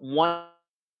 they don't want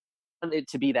it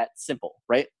to be that simple,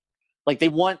 right? Like, they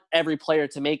want every player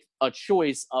to make a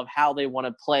choice of how they want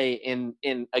to play in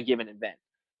a given event.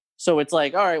 So it's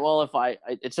like, all right, well, if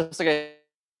it's just like I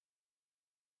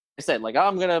said, like,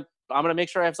 I'm gonna make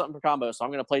sure I have something for combo, so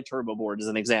I'm gonna play Turbo Board as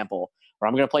an example, or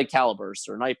I'm gonna play Caliburst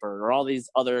or Nightbird or all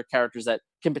these other characters that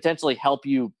can potentially help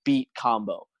you beat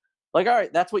combo. Like, all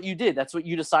right, that's what you did. That's what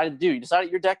you decided to do. You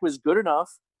decided your deck was good enough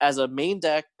as a main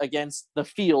deck against the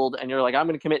field, and you're like, I'm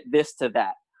gonna commit this to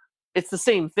that. It's the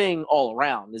same thing all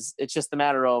around. It's just a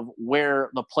matter of where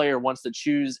the player wants to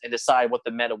choose and decide what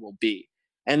the meta will be.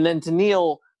 And then to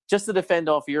Neil, just to defend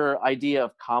off your idea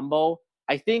of combo,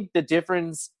 I think the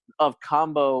difference of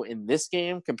combo in this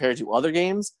game compared to other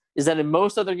games is that in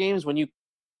most other games,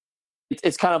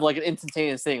 it's kind of like an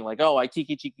instantaneous thing. Like, oh, I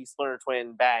Kiki Cheeky Splinter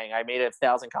Twin, bang, I made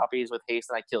 1,000 copies with haste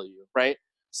and I kill you, right?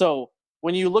 So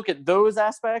when you look at those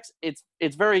aspects, it's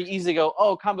very easy to go,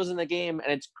 oh, combo's in the game,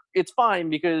 and it's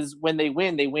fine, because when they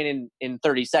win in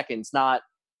 30 seconds, not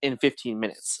in 15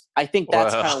 minutes. I think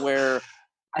that's kind of where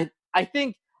I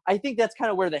think that's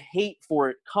kind of where the hate for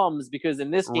it comes, because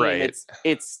in this game, right,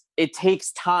 it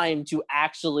takes time to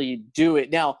actually do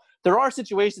it. Now, there are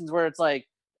situations where it's like,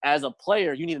 as a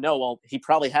player, you need to know, well, he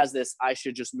probably has this, I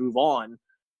should just move on.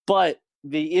 But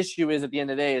the issue is, at the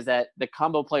end of the day, is that the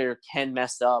combo player can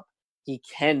mess up. He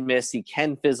can miss, he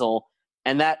can fizzle,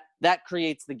 and that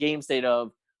creates the game state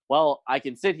of, well, I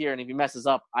can sit here, and if he messes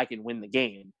up, I can win the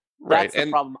game. That's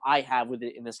the problem I have with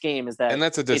it in this game, is that, and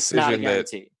that's a decision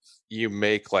that you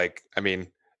make. Like, I mean,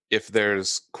 if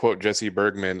there's, quote Jesse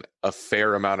Bergman, a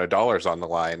fair amount of dollars on the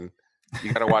line,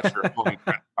 you got to watch your opponent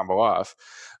combo off.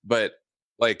 But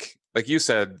like you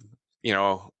said, you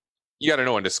know, you got to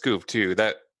know when to scoop too.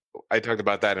 That I talked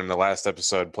about that in the last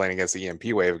episode, playing against the EMP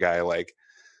wave guy. Like,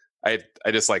 I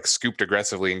just like scooped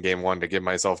aggressively in game 1 to give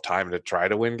myself time to try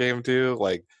to win game 2.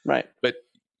 Like, right. But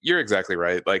you're exactly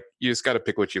right. Like, you just got to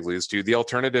pick what you lose to. The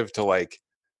alternative to like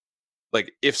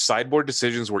if sideboard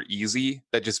decisions were easy,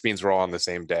 that just means we're all on the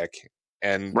same deck,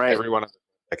 and everyone on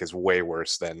the deck is way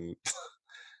worse than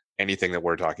anything that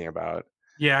we're talking about.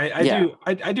 Yeah,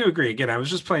 I do agree. Again, I was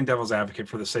just playing devil's advocate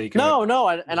for the sake of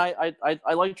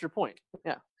I liked your point.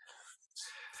 Yeah.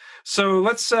 So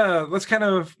let's kind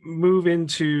of move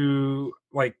into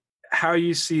like how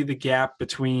you see the gap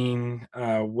between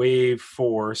Wave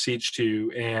 4, Siege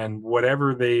 2, and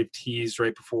whatever they've teased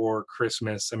right before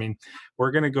Christmas. I mean,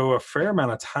 we're going to go a fair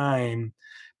amount of time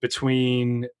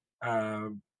between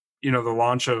the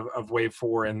launch of Wave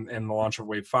 4 and the launch of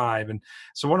Wave 5. And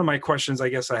so one of my questions I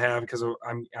guess I have, because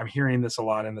I'm hearing this a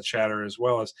lot in the chatter as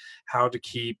well, is how to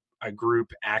keep a group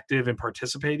active and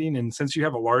participating. And since you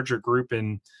have a larger group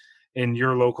in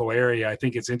your local area, I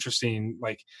think it's interesting.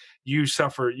 Like you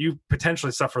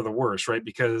potentially suffer the worst, right?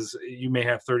 Because you may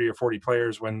have 30 or 40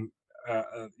 players when,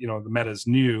 the meta is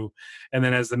new. And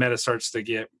then as the meta starts to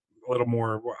get a little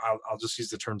more, I'll just use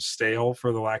the term stale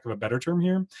for the lack of a better term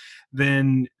here,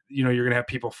 then, you're going to have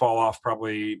people fall off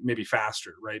probably maybe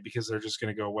faster, right? Because they're just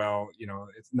going to go, well,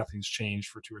 nothing's changed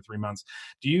for 2 or 3 months.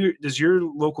 Does your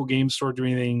local game store do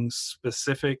anything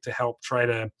specific to help try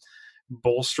to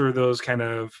bolster those kind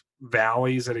of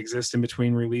valleys that exist in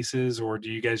between releases, or do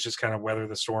you guys just kind of weather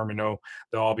the storm and know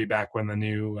they'll all be back when the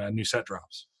new set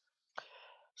drops?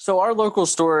 So our local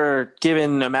store,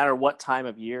 given no matter what time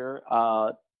of year,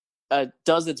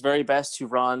 does its very best to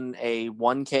run a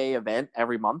 1K event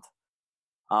every month.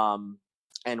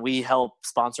 And we help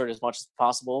sponsor it as much as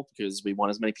possible because we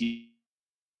want as many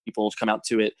people to come out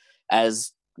to it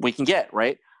as we can get,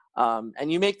 right?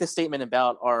 And you make the statement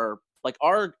about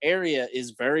our area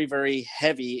is very, very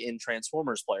heavy in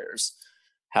Transformers players.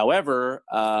 However,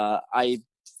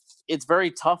 it's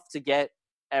very tough to get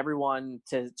everyone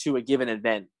to a given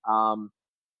event.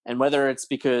 And whether it's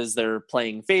because they're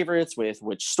playing favorites with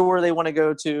which store they want to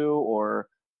go to, or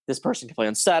this person can play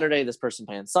on Saturday, this person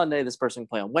can play on Sunday, this person can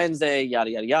play on Wednesday,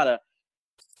 yada, yada, yada.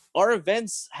 Our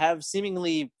events have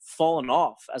seemingly fallen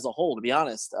off as a whole, to be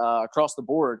honest, across the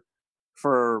board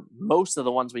for most of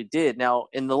the ones we did. Now,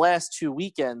 in the last 2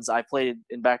 weekends, I played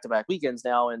in back-to-back weekends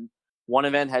now, and one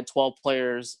event had 12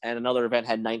 players and another event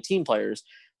had 19 players.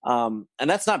 And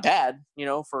that's not bad,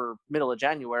 for middle of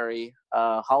January,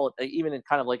 holiday, even in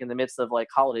kind of like in the midst of like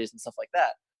holidays and stuff like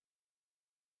that.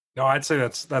 No, I'd say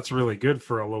that's really good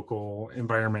for a local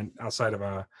environment outside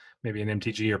of maybe an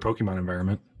MTG or Pokemon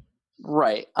environment.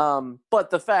 Right. But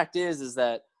the fact is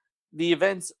that the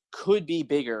events could be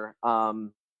bigger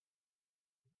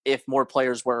if more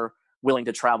players were willing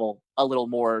to travel a little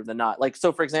more than not. Like,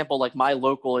 so for example, like my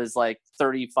local is like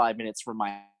 35 minutes from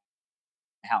my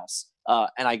house.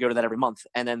 And I go to that every month.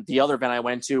 And then the other event I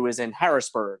went to is in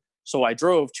Harrisburg. So I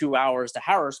drove 2 hours to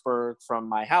Harrisburg from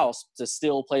my house to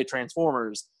still play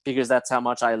Transformers because that's how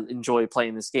much I enjoy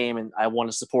playing this game. And I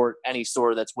want to support any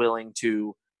store that's willing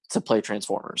to play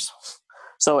Transformers.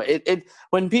 So it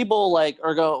when people I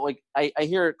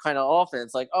hear it kind of often.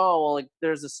 It's like, oh, well, like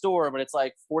there's a store, but it's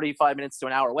like 45 minutes to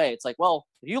an hour away. It's like, well,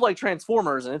 if you like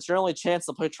Transformers and it's your only chance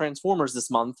to play Transformers this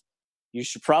month, you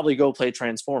should probably go play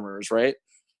Transformers, right?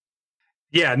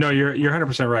 Yeah, no, you're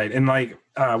 100% right. And like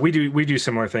we do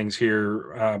similar things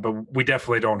here, but we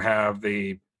definitely don't have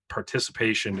the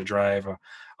participation to drive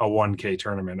a 1K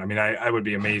tournament. I mean, I would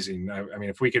be amazing. I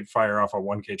mean, if we could fire off a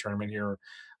 1K tournament here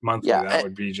monthly, that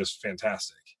would be just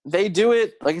fantastic. They do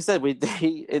it, like I said,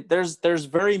 there's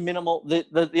very minimal.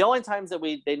 The only times that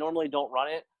they normally don't run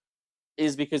it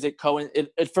is because it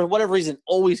for whatever reason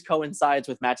always coincides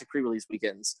with Magic pre-release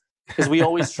weekends. Because we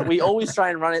always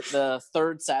try and run it the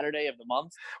third Saturday of the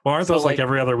month. Well, aren't those like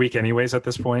every other week anyways at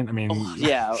this point? I mean,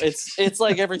 yeah, it's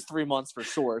like every 3 months for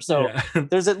sure. So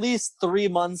there's at least 3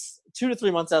 months, 2 to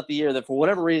 3 months out the year that for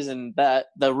whatever reason that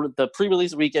the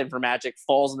pre-release weekend for Magic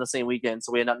falls in the same weekend,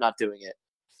 so we end up not doing it.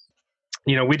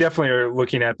 We definitely are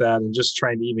looking at that and just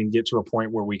trying to even get to a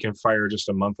point where we can fire just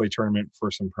a monthly tournament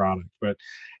for some product. But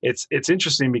it's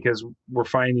interesting because we're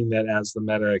finding that as the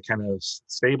meta kind of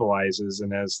stabilizes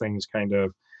and as things kind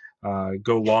of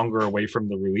go longer away from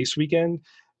the release weekend,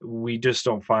 we just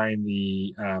don't find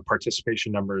the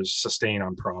participation numbers sustain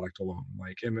on product alone.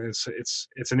 And it's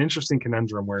an interesting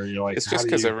conundrum where you're like, it's just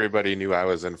because everybody knew I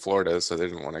was in Florida, so they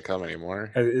didn't want to come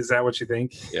anymore. Is that what you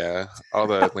think? Yeah, all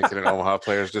the Lincoln and Omaha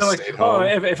players just stayed home.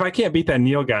 If I can't beat that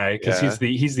Neil guy because he's the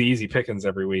easy pickings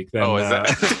every week, then is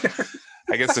that?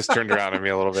 I guess this turned around on me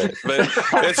a little bit, but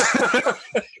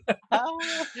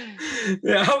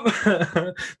yeah,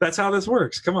 that's how this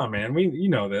works. Come on, man. You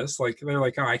know this. Like they're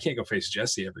like, oh, I can't go face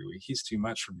Jesse every week. He's too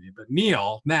much for me. But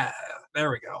Neil, nah, there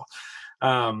we go.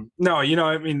 No,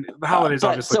 I mean, the holidays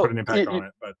obviously put an impact on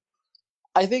it, but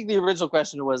I think the original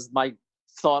question was my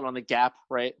thought on the gap,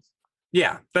 right?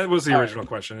 Yeah, that was the original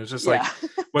question. It's just like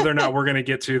whether or not we're going to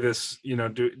get to this.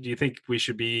 Do you think we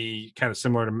should be kind of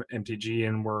similar to MTG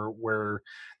and where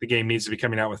the game needs to be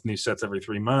coming out with new sets every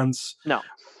 3 months? No.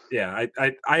 Yeah,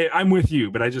 I'm with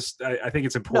you, but I think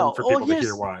it's important for people to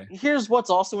hear why. Here's what's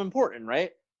also important,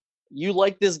 right? You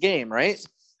like this game, right?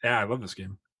 Yeah, I love this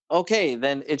game. Okay,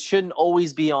 then it shouldn't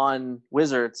always be on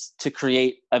Wizards to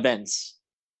create events.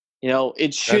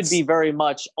 It should be very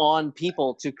much on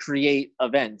people to create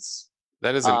events.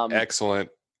 That is an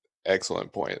excellent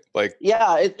point. Like,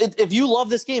 yeah, if you love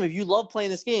this game, if you love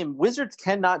playing this game, Wizards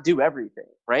cannot do everything,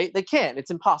 right? They can't. It's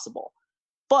impossible.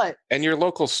 And your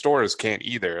local stores can't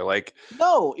either. Like,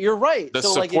 no, you're right. The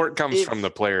support comes from the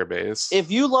player base.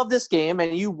 If you love this game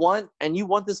and you want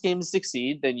this game to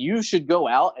succeed, then you should go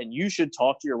out and you should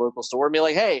talk to your local store and be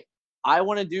like, hey, I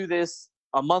want to do this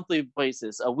a monthly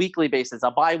basis, a weekly basis,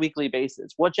 a bi-weekly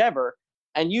basis, whichever.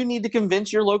 And you need to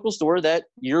convince your local store that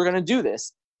you're going to do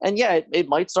this. And yeah, it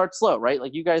might start slow, right?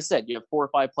 Like you guys said, you have 4 or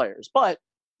 5 players. But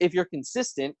if you're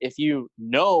consistent, if you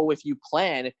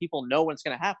plan, if people know when it's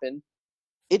going to happen,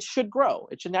 it should grow.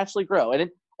 It should naturally grow. And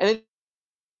it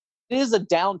is a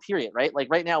down period, right? Like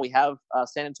right now we have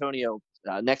San Antonio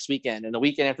next weekend. And the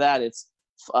weekend after that, it's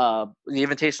the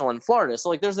Invitational in Florida. So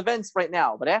like there's events right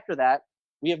now. But after that,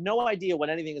 we have no idea when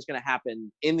anything is going to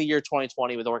happen in the year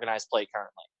 2020 with organized play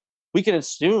currently. We can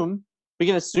assume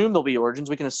there'll be Origins.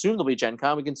 We can assume there'll be Gen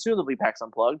Con. We can assume there'll be PAX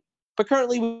Unplugged. But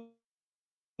currently,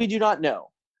 we do not know.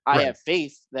 I have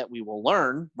faith that we will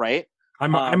learn, right?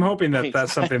 I'm hoping that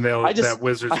that's something that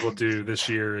Wizards will do this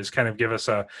year is kind of give us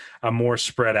a more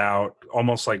spread out,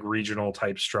 almost like regional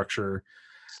type structure.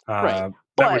 That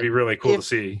would be really cool to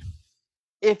see.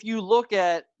 If you look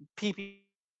at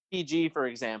PPG, for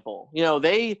example,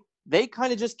 they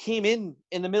kind of just came in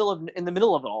the middle of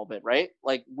it all bit, right?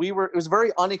 Like it was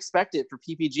very unexpected for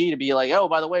PPG to be like, oh,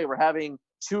 by the way, we're having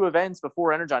 2 events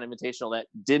before Energon Invitational that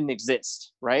didn't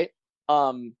exist, right?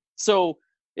 So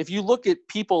if you look at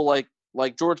people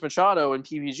like George Machado and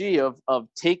PPG of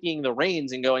taking the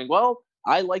reins and going, well,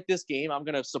 I like this game, I'm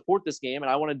going to support this game, and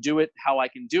I want to do it how I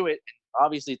can do it. And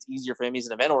obviously, it's easier for him; he's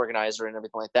an event organizer and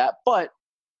everything like that, but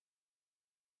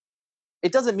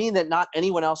it doesn't mean that not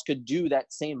anyone else could do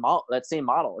that same model.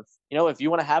 If you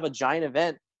want to have a giant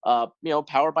event,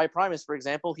 powered by Primus, for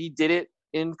example, he did it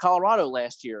in Colorado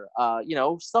last year.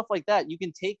 Stuff like that. You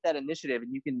can take that initiative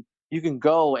and you can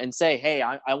go and say, hey,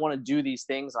 I want to do these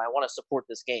things and I want to support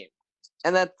this game.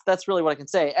 And that's really what I can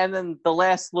say. And then the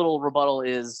last little rebuttal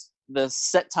is the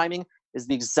set timing is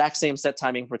the exact same set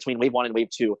timing between Wave 1 and Wave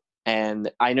 2.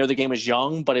 And I know the game was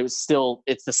young, but it's still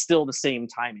the same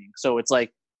timing. So it's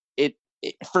like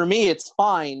for me, it's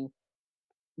fine,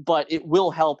 but it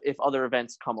will help if other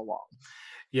events come along.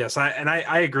 Yes,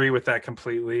 I agree with that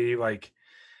completely. Like,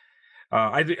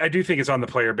 I do think it's on the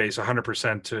player base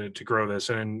 100% to grow this.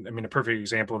 And I mean, a perfect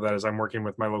example of that is I'm working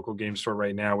with my local game store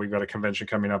right now. We've got a convention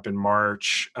coming up in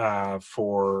March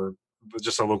for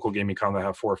just a local gaming con that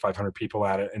have 400 or 500 people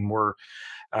at it, and we're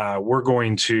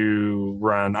going to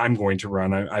run.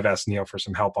 I've asked Neil for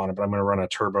some help on it, but I'm going to run a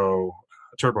turbo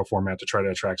format to try to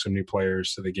attract some new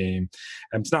players to the game.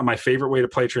 And it's not my favorite way to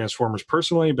play Transformers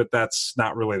personally, but that's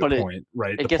not really the point,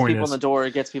 right? It gets people in the door.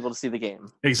 It gets people to see the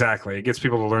game. Exactly. It gets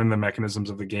people to learn the mechanisms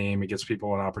of the game. It gives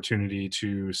people an opportunity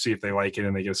to see if they like it,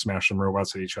 and they get to smash some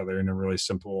robots at each other in a really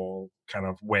simple kind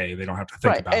of way. They don't have to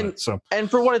think about it. So, and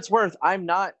for what it's worth, I'm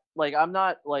not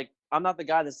the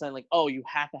guy that's saying like, oh, you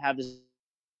have to have this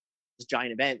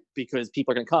giant event because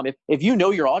people are going to come. If you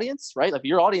know your audience, right? Like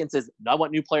your audience is, I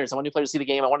want new players. I want new players to see the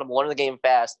game. I want them to learn the game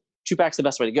fast. 2-pack's the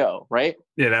best way to go, right?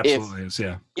 Yeah, it absolutely is.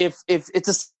 Yeah. If it's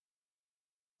the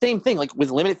same thing, like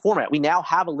with limited format, we now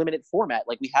have a limited format.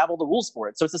 Like we have all the rules for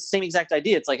it. So it's the same exact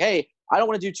idea. It's like, hey, I don't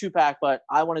want to do 2-pack, but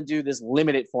I want to do this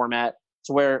limited format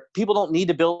to where people don't need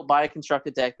to buy a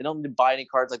constructed deck. They don't need to buy any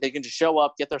cards. Like they can just show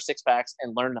up, get their 6-packs,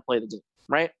 and learn to play the game,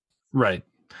 right? Right.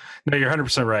 No, you're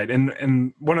 100% right.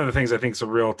 And one of the things I think is a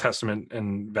real testament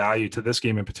and value to this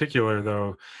game in particular,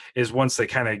 though, is once they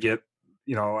kind of get,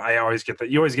 I always get that.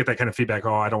 You always get that kind of feedback.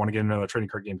 Oh, I don't want to get another trading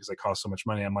card game because they cost so much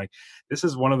money. I'm like, this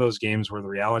is one of those games where the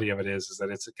reality of it is that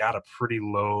it's got a pretty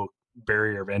low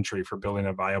barrier of entry for building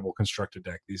a viable constructed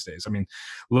deck these days. I mean,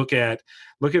 look at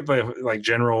the like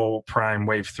General Prime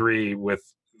Wave 3 with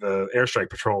the Airstrike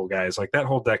Patrol guys, like that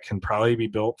whole deck can probably be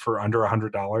built for under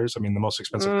 $100. I mean, the most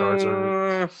expensive cards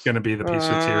are going to be the Piece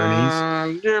of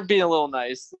Tyrannies. You're being a little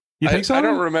nice. You think so? I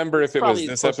don't remember if it was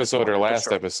this episode or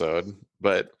last episode,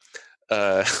 but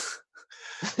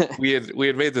we had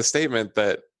made the statement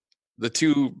that the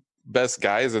two best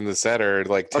guys in the set are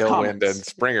like Tailwind and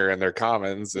Springer, and they're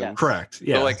commons. And correct.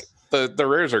 Yeah, so like the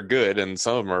rares are good, and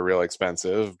some of them are real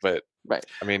expensive. But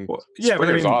I mean,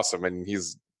 Springer's awesome, and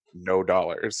he's no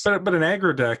dollars. But an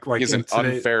aggro deck, like, he's an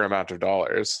unfair amount of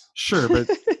dollars. Sure, but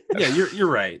yeah, you're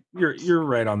right. You're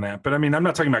right on that. But I mean, I'm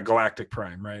not talking about Galactic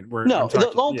Prime, right?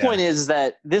 The whole point is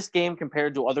that this game,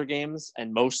 compared to other games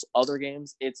and most other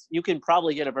games, you can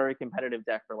probably get a very competitive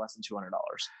deck for less than $200.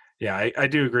 Yeah, I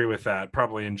do agree with that.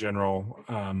 Probably in general.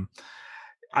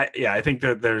 I think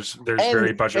that there's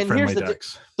very budget friendly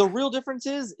decks. The real difference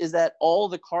is that all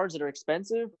the cards that are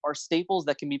expensive are staples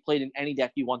that can be played in any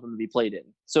deck you want them to be played in.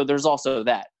 So there's also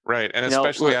that. Right, and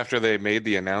especially after they made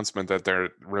the announcement that their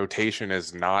rotation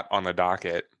is not on the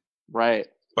docket. Right.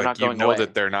 Like, you know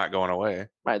that they're not going away.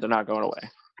 Right, they're not going away.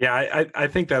 Yeah, I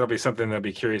think that'll be something that'll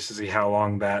be curious to see how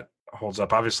long that holds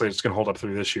up. Obviously, it's going to hold up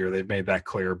through this year. They've made that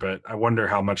clear, but I wonder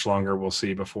how much longer we'll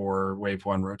see before Wave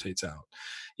 1 rotates out.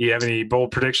 You have any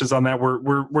bold predictions on that?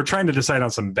 We're trying to decide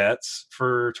on some bets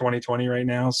for 2020 right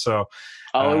now. So,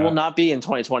 it will not be in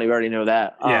 2020. We already know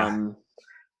that. Yeah.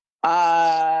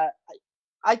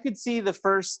 I could see the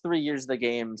first 3 years of the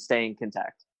game staying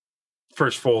intact.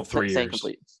 First full 3 years. Staying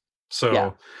complete.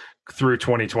 So through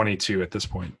 2022 at this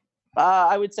point.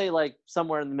 I would say like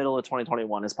somewhere in the middle of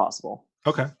 2021 is possible.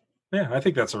 Okay. Yeah, I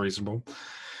think that's a reasonable.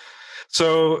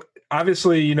 So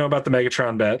obviously you know about the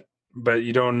Megatron bet, but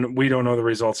we don't know the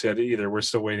results yet either. We're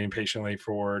still waiting patiently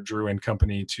for Drew and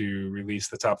company to release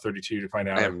the top 32 to find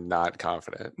out. I am not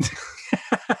confident.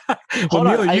 Well,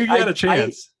 Neil, you got a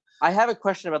chance. I have a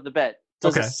question about the bet.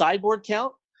 Does a sideboard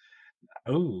count?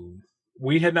 Oh,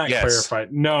 we had not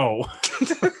clarified. No.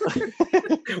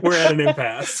 We're at an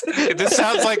impasse. This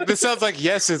sounds like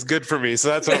yes is good for me, so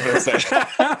that's what I'm going to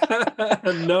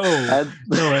say. No,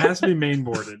 it has to be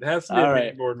mainboarded. It has to be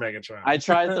mainboard Megatron. I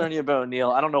tried throwing you a bone,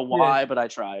 Neil. I don't know why, but I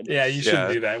tried. Yeah, you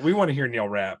shouldn't do that. We want to hear Neil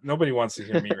rap. Nobody wants to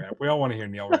hear me rap. We all want to hear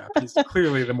Neil rap. He's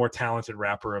clearly the more talented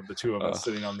rapper of the two of us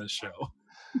sitting on this show.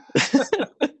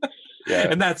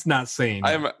 And that's not saying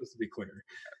that, just to be clear.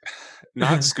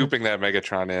 Not scooping that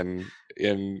Megatron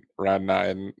in round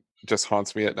 9 just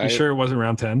haunts me at night. You sure it wasn't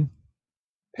round 10?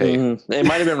 Hey, it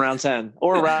might have been round 10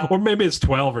 or maybe it's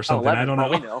 12 or something. 11, I don't know.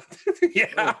 We know.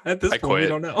 Yeah, at this point we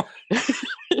don't know.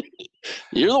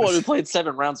 You're the one who played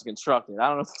 7 rounds of Constructed. I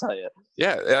don't know what to tell you.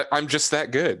 Yeah, I'm just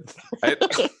that good.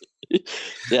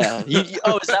 Yeah.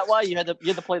 Is that why you had to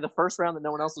play the first round that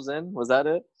no one else was in? Was that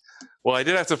it? Well, I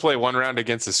did have to play 1 round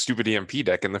against a stupid EMP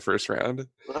deck in the first round.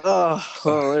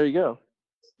 Oh, there you go.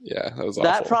 Yeah, that was awful.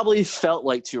 That probably felt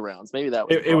like 2 rounds. Maybe that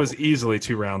was it was easily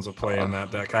 2 rounds of play in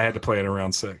that deck. I had to play it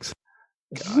around 6.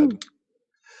 God.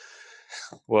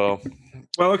 Well,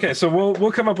 okay. So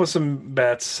we'll come up with some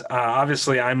bets.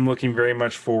 Obviously, I'm looking very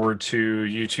much forward to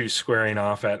you two squaring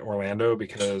off at Orlando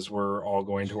because we're all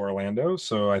going to Orlando.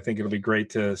 So I think it'll be great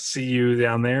to see you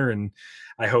down there, and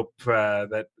I hope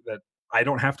that I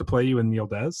don't have to play you in Neil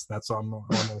Des. That's all I'm going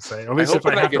to say. At least if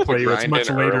I have to play you, it's much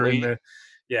later in the.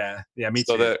 Yeah, me too.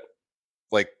 So that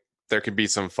like there could be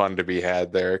some fun to be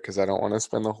had there because I don't want to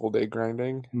spend the whole day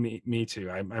grinding. Me too.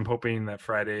 I'm hoping that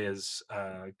Friday is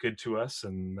good to us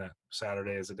and that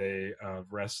Saturday is a day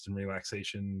of rest and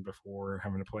relaxation before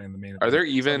having to play in the main event. Are there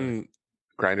even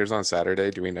grinders on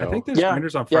Saturday? Do we know? I think there's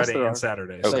grinders on Friday and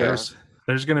Saturday. Okay. So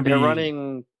there's going to be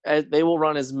they will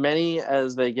run as many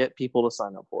as they get people to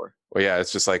sign up for. Well, yeah,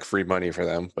 it's just like free money for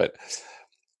them, but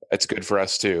it's good for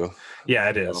us too. Yeah,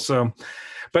 it is. So.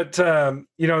 But, Dan,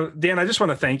 I just want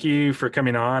to thank you for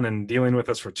coming on and dealing with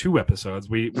us for 2 episodes.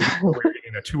 We're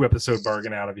getting a 2-episode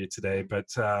bargain out of you today, but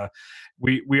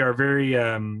we are very,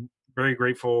 very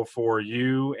grateful for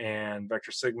you and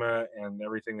Vector Sigma and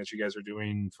everything that you guys are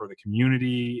doing for the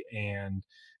community and,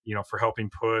 for helping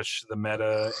push the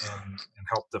meta and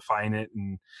help define it.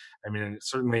 And I mean,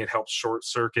 certainly it helps short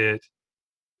circuit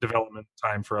development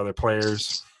time for other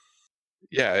players.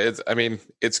 Yeah,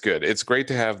 it's good. It's great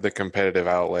to have the competitive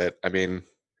outlet. I mean,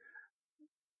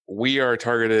 we are a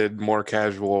targeted more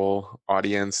casual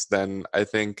audience than I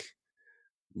think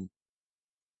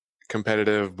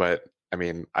competitive, but I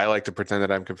mean, I like to pretend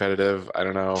that I'm competitive. I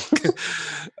don't know.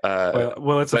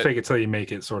 Well, it's a fake it till you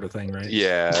make it sort of thing, right?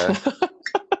 Yeah.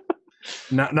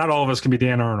 Not all of us can be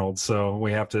Dan Arnold, so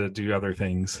we have to do other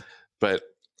things. But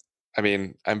I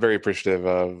mean, I'm very appreciative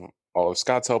of all of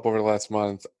Scott's help over the last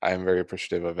month. I'm very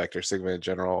appreciative of Vector Sigma in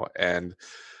general. And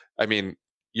I mean,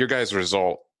 your guys'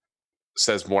 result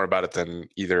says more about it than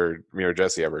either me or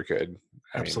Jesse ever could.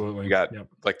 Absolutely. You got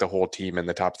like the whole team in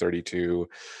the top 32,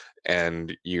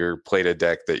 and you played a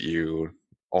deck that you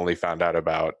only found out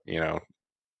about,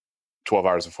 12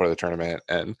 hours before the tournament.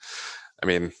 And I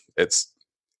mean, it's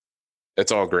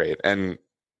all great. And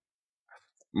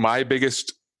my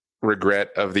biggest regret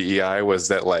of the EI was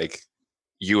that like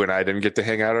you and I didn't get to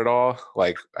hang out at all.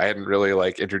 Like I hadn't really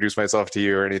like introduced myself to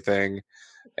you or anything.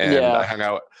 And I hung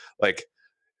out like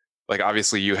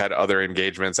obviously you had other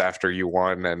engagements after you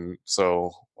won. And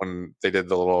so when they did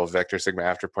the little Vector Sigma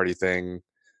after party thing,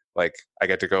 like I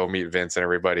got to go meet Vince and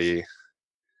everybody,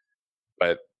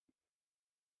 but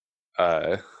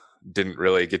didn't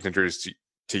really get introduced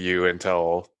to you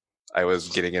until I was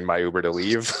getting in my Uber to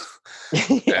leave.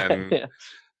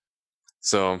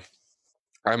 So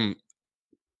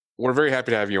we're very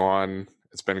happy to have you on.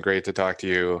 It's been great to talk to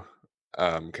you.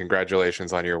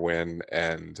 Congratulations on your win.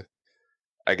 And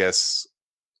I guess,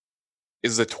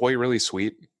 is the toy really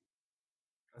sweet?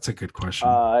 That's a good question.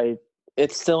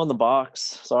 It's still in the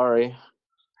box. Sorry.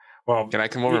 Well, can I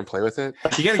come over and play with it?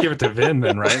 You got to give it to Vin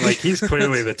then, right? Like he's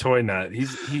clearly the toy nut.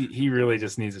 He really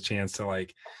just needs a chance to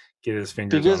like get his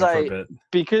fingers on it for a bit.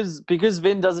 Because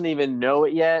Vin doesn't even know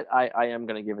it yet. I am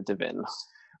going to give it to Vin.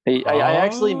 I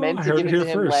actually meant to give it to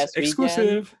him last Exclusive.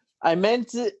 weekend. I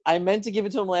meant to give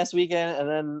it to him last weekend, and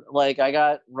then like I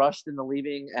got rushed into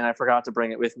leaving, and I forgot to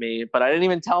bring it with me. But I didn't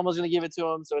even tell him I was going to give it to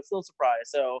him, so it's still a surprise.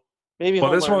 So maybe.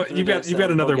 Well, this one you've got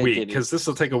another week because this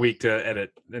will take a week to edit.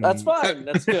 That's fine.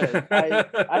 That's good.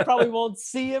 I probably won't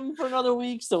see him for another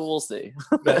week, so we'll see.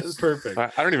 That's perfect. I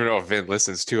don't even know if Vin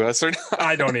listens to us or not.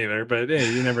 I don't either, but hey,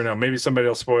 you never know. Maybe somebody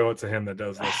will spoil it to him that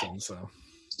does listen. So,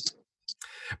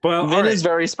 well, Vin is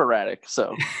very sporadic.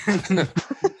 So,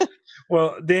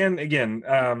 well, Dan, again,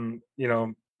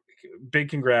 big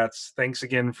congrats. Thanks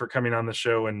again for coming on the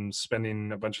show and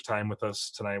spending a bunch of time with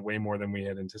us tonight, way more than we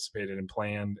had anticipated and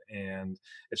planned. And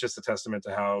it's just a testament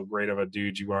to how great of a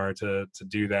dude you are to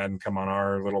do that and come on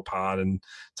our little pod and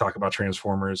talk about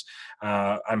Transformers.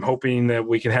 I'm hoping that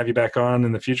we can have you back on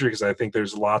in the future because I think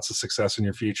there's lots of success in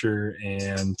your future,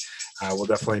 and we'll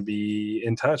definitely be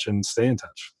in touch and stay in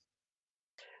touch.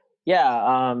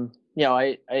 Yeah.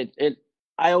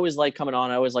 I always like coming on.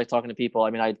 I always like talking to people.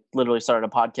 I mean, I literally started a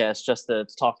podcast just to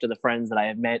talk to the friends that I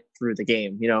have met through the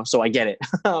game, so I get it.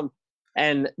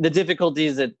 And the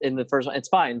difficulties in the first one, it's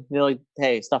fine. Like,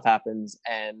 hey, stuff happens.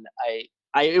 And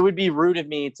it would be rude of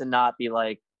me to not be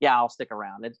like, yeah, I'll stick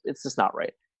around. It's just not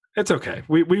right. It's okay.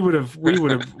 We would have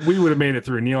made it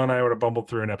through. Neil and I would have bumbled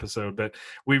through an episode, but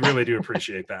we really do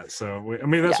appreciate that. So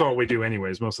that's what we do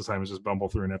anyways. Most of the time is just bumble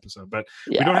through an episode, but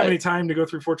we don't have any time to go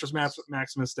through Fortress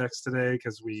Maximus decks today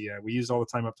because we used all the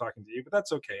time up talking to you, but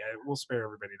that's okay. We'll spare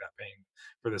everybody that pain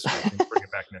for this week and bring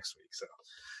it back next week. So.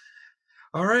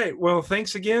 All right. Well,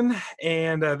 thanks again.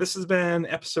 And this has been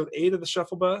episode 8 of the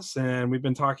Shuffle Bus. And we've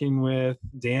been talking with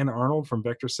Dan Arnold from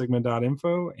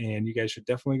VectorSigma.info. And you guys should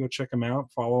definitely go check him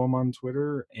out. Follow him on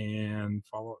Twitter and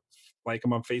like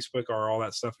him on Facebook or all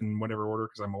that stuff in whatever order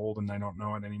because I'm old and I don't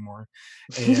know it anymore.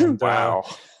 And wow.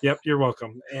 Yep, you're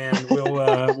welcome. And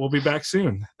we'll be back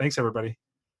soon. Thanks, everybody.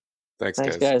 Thanks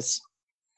guys.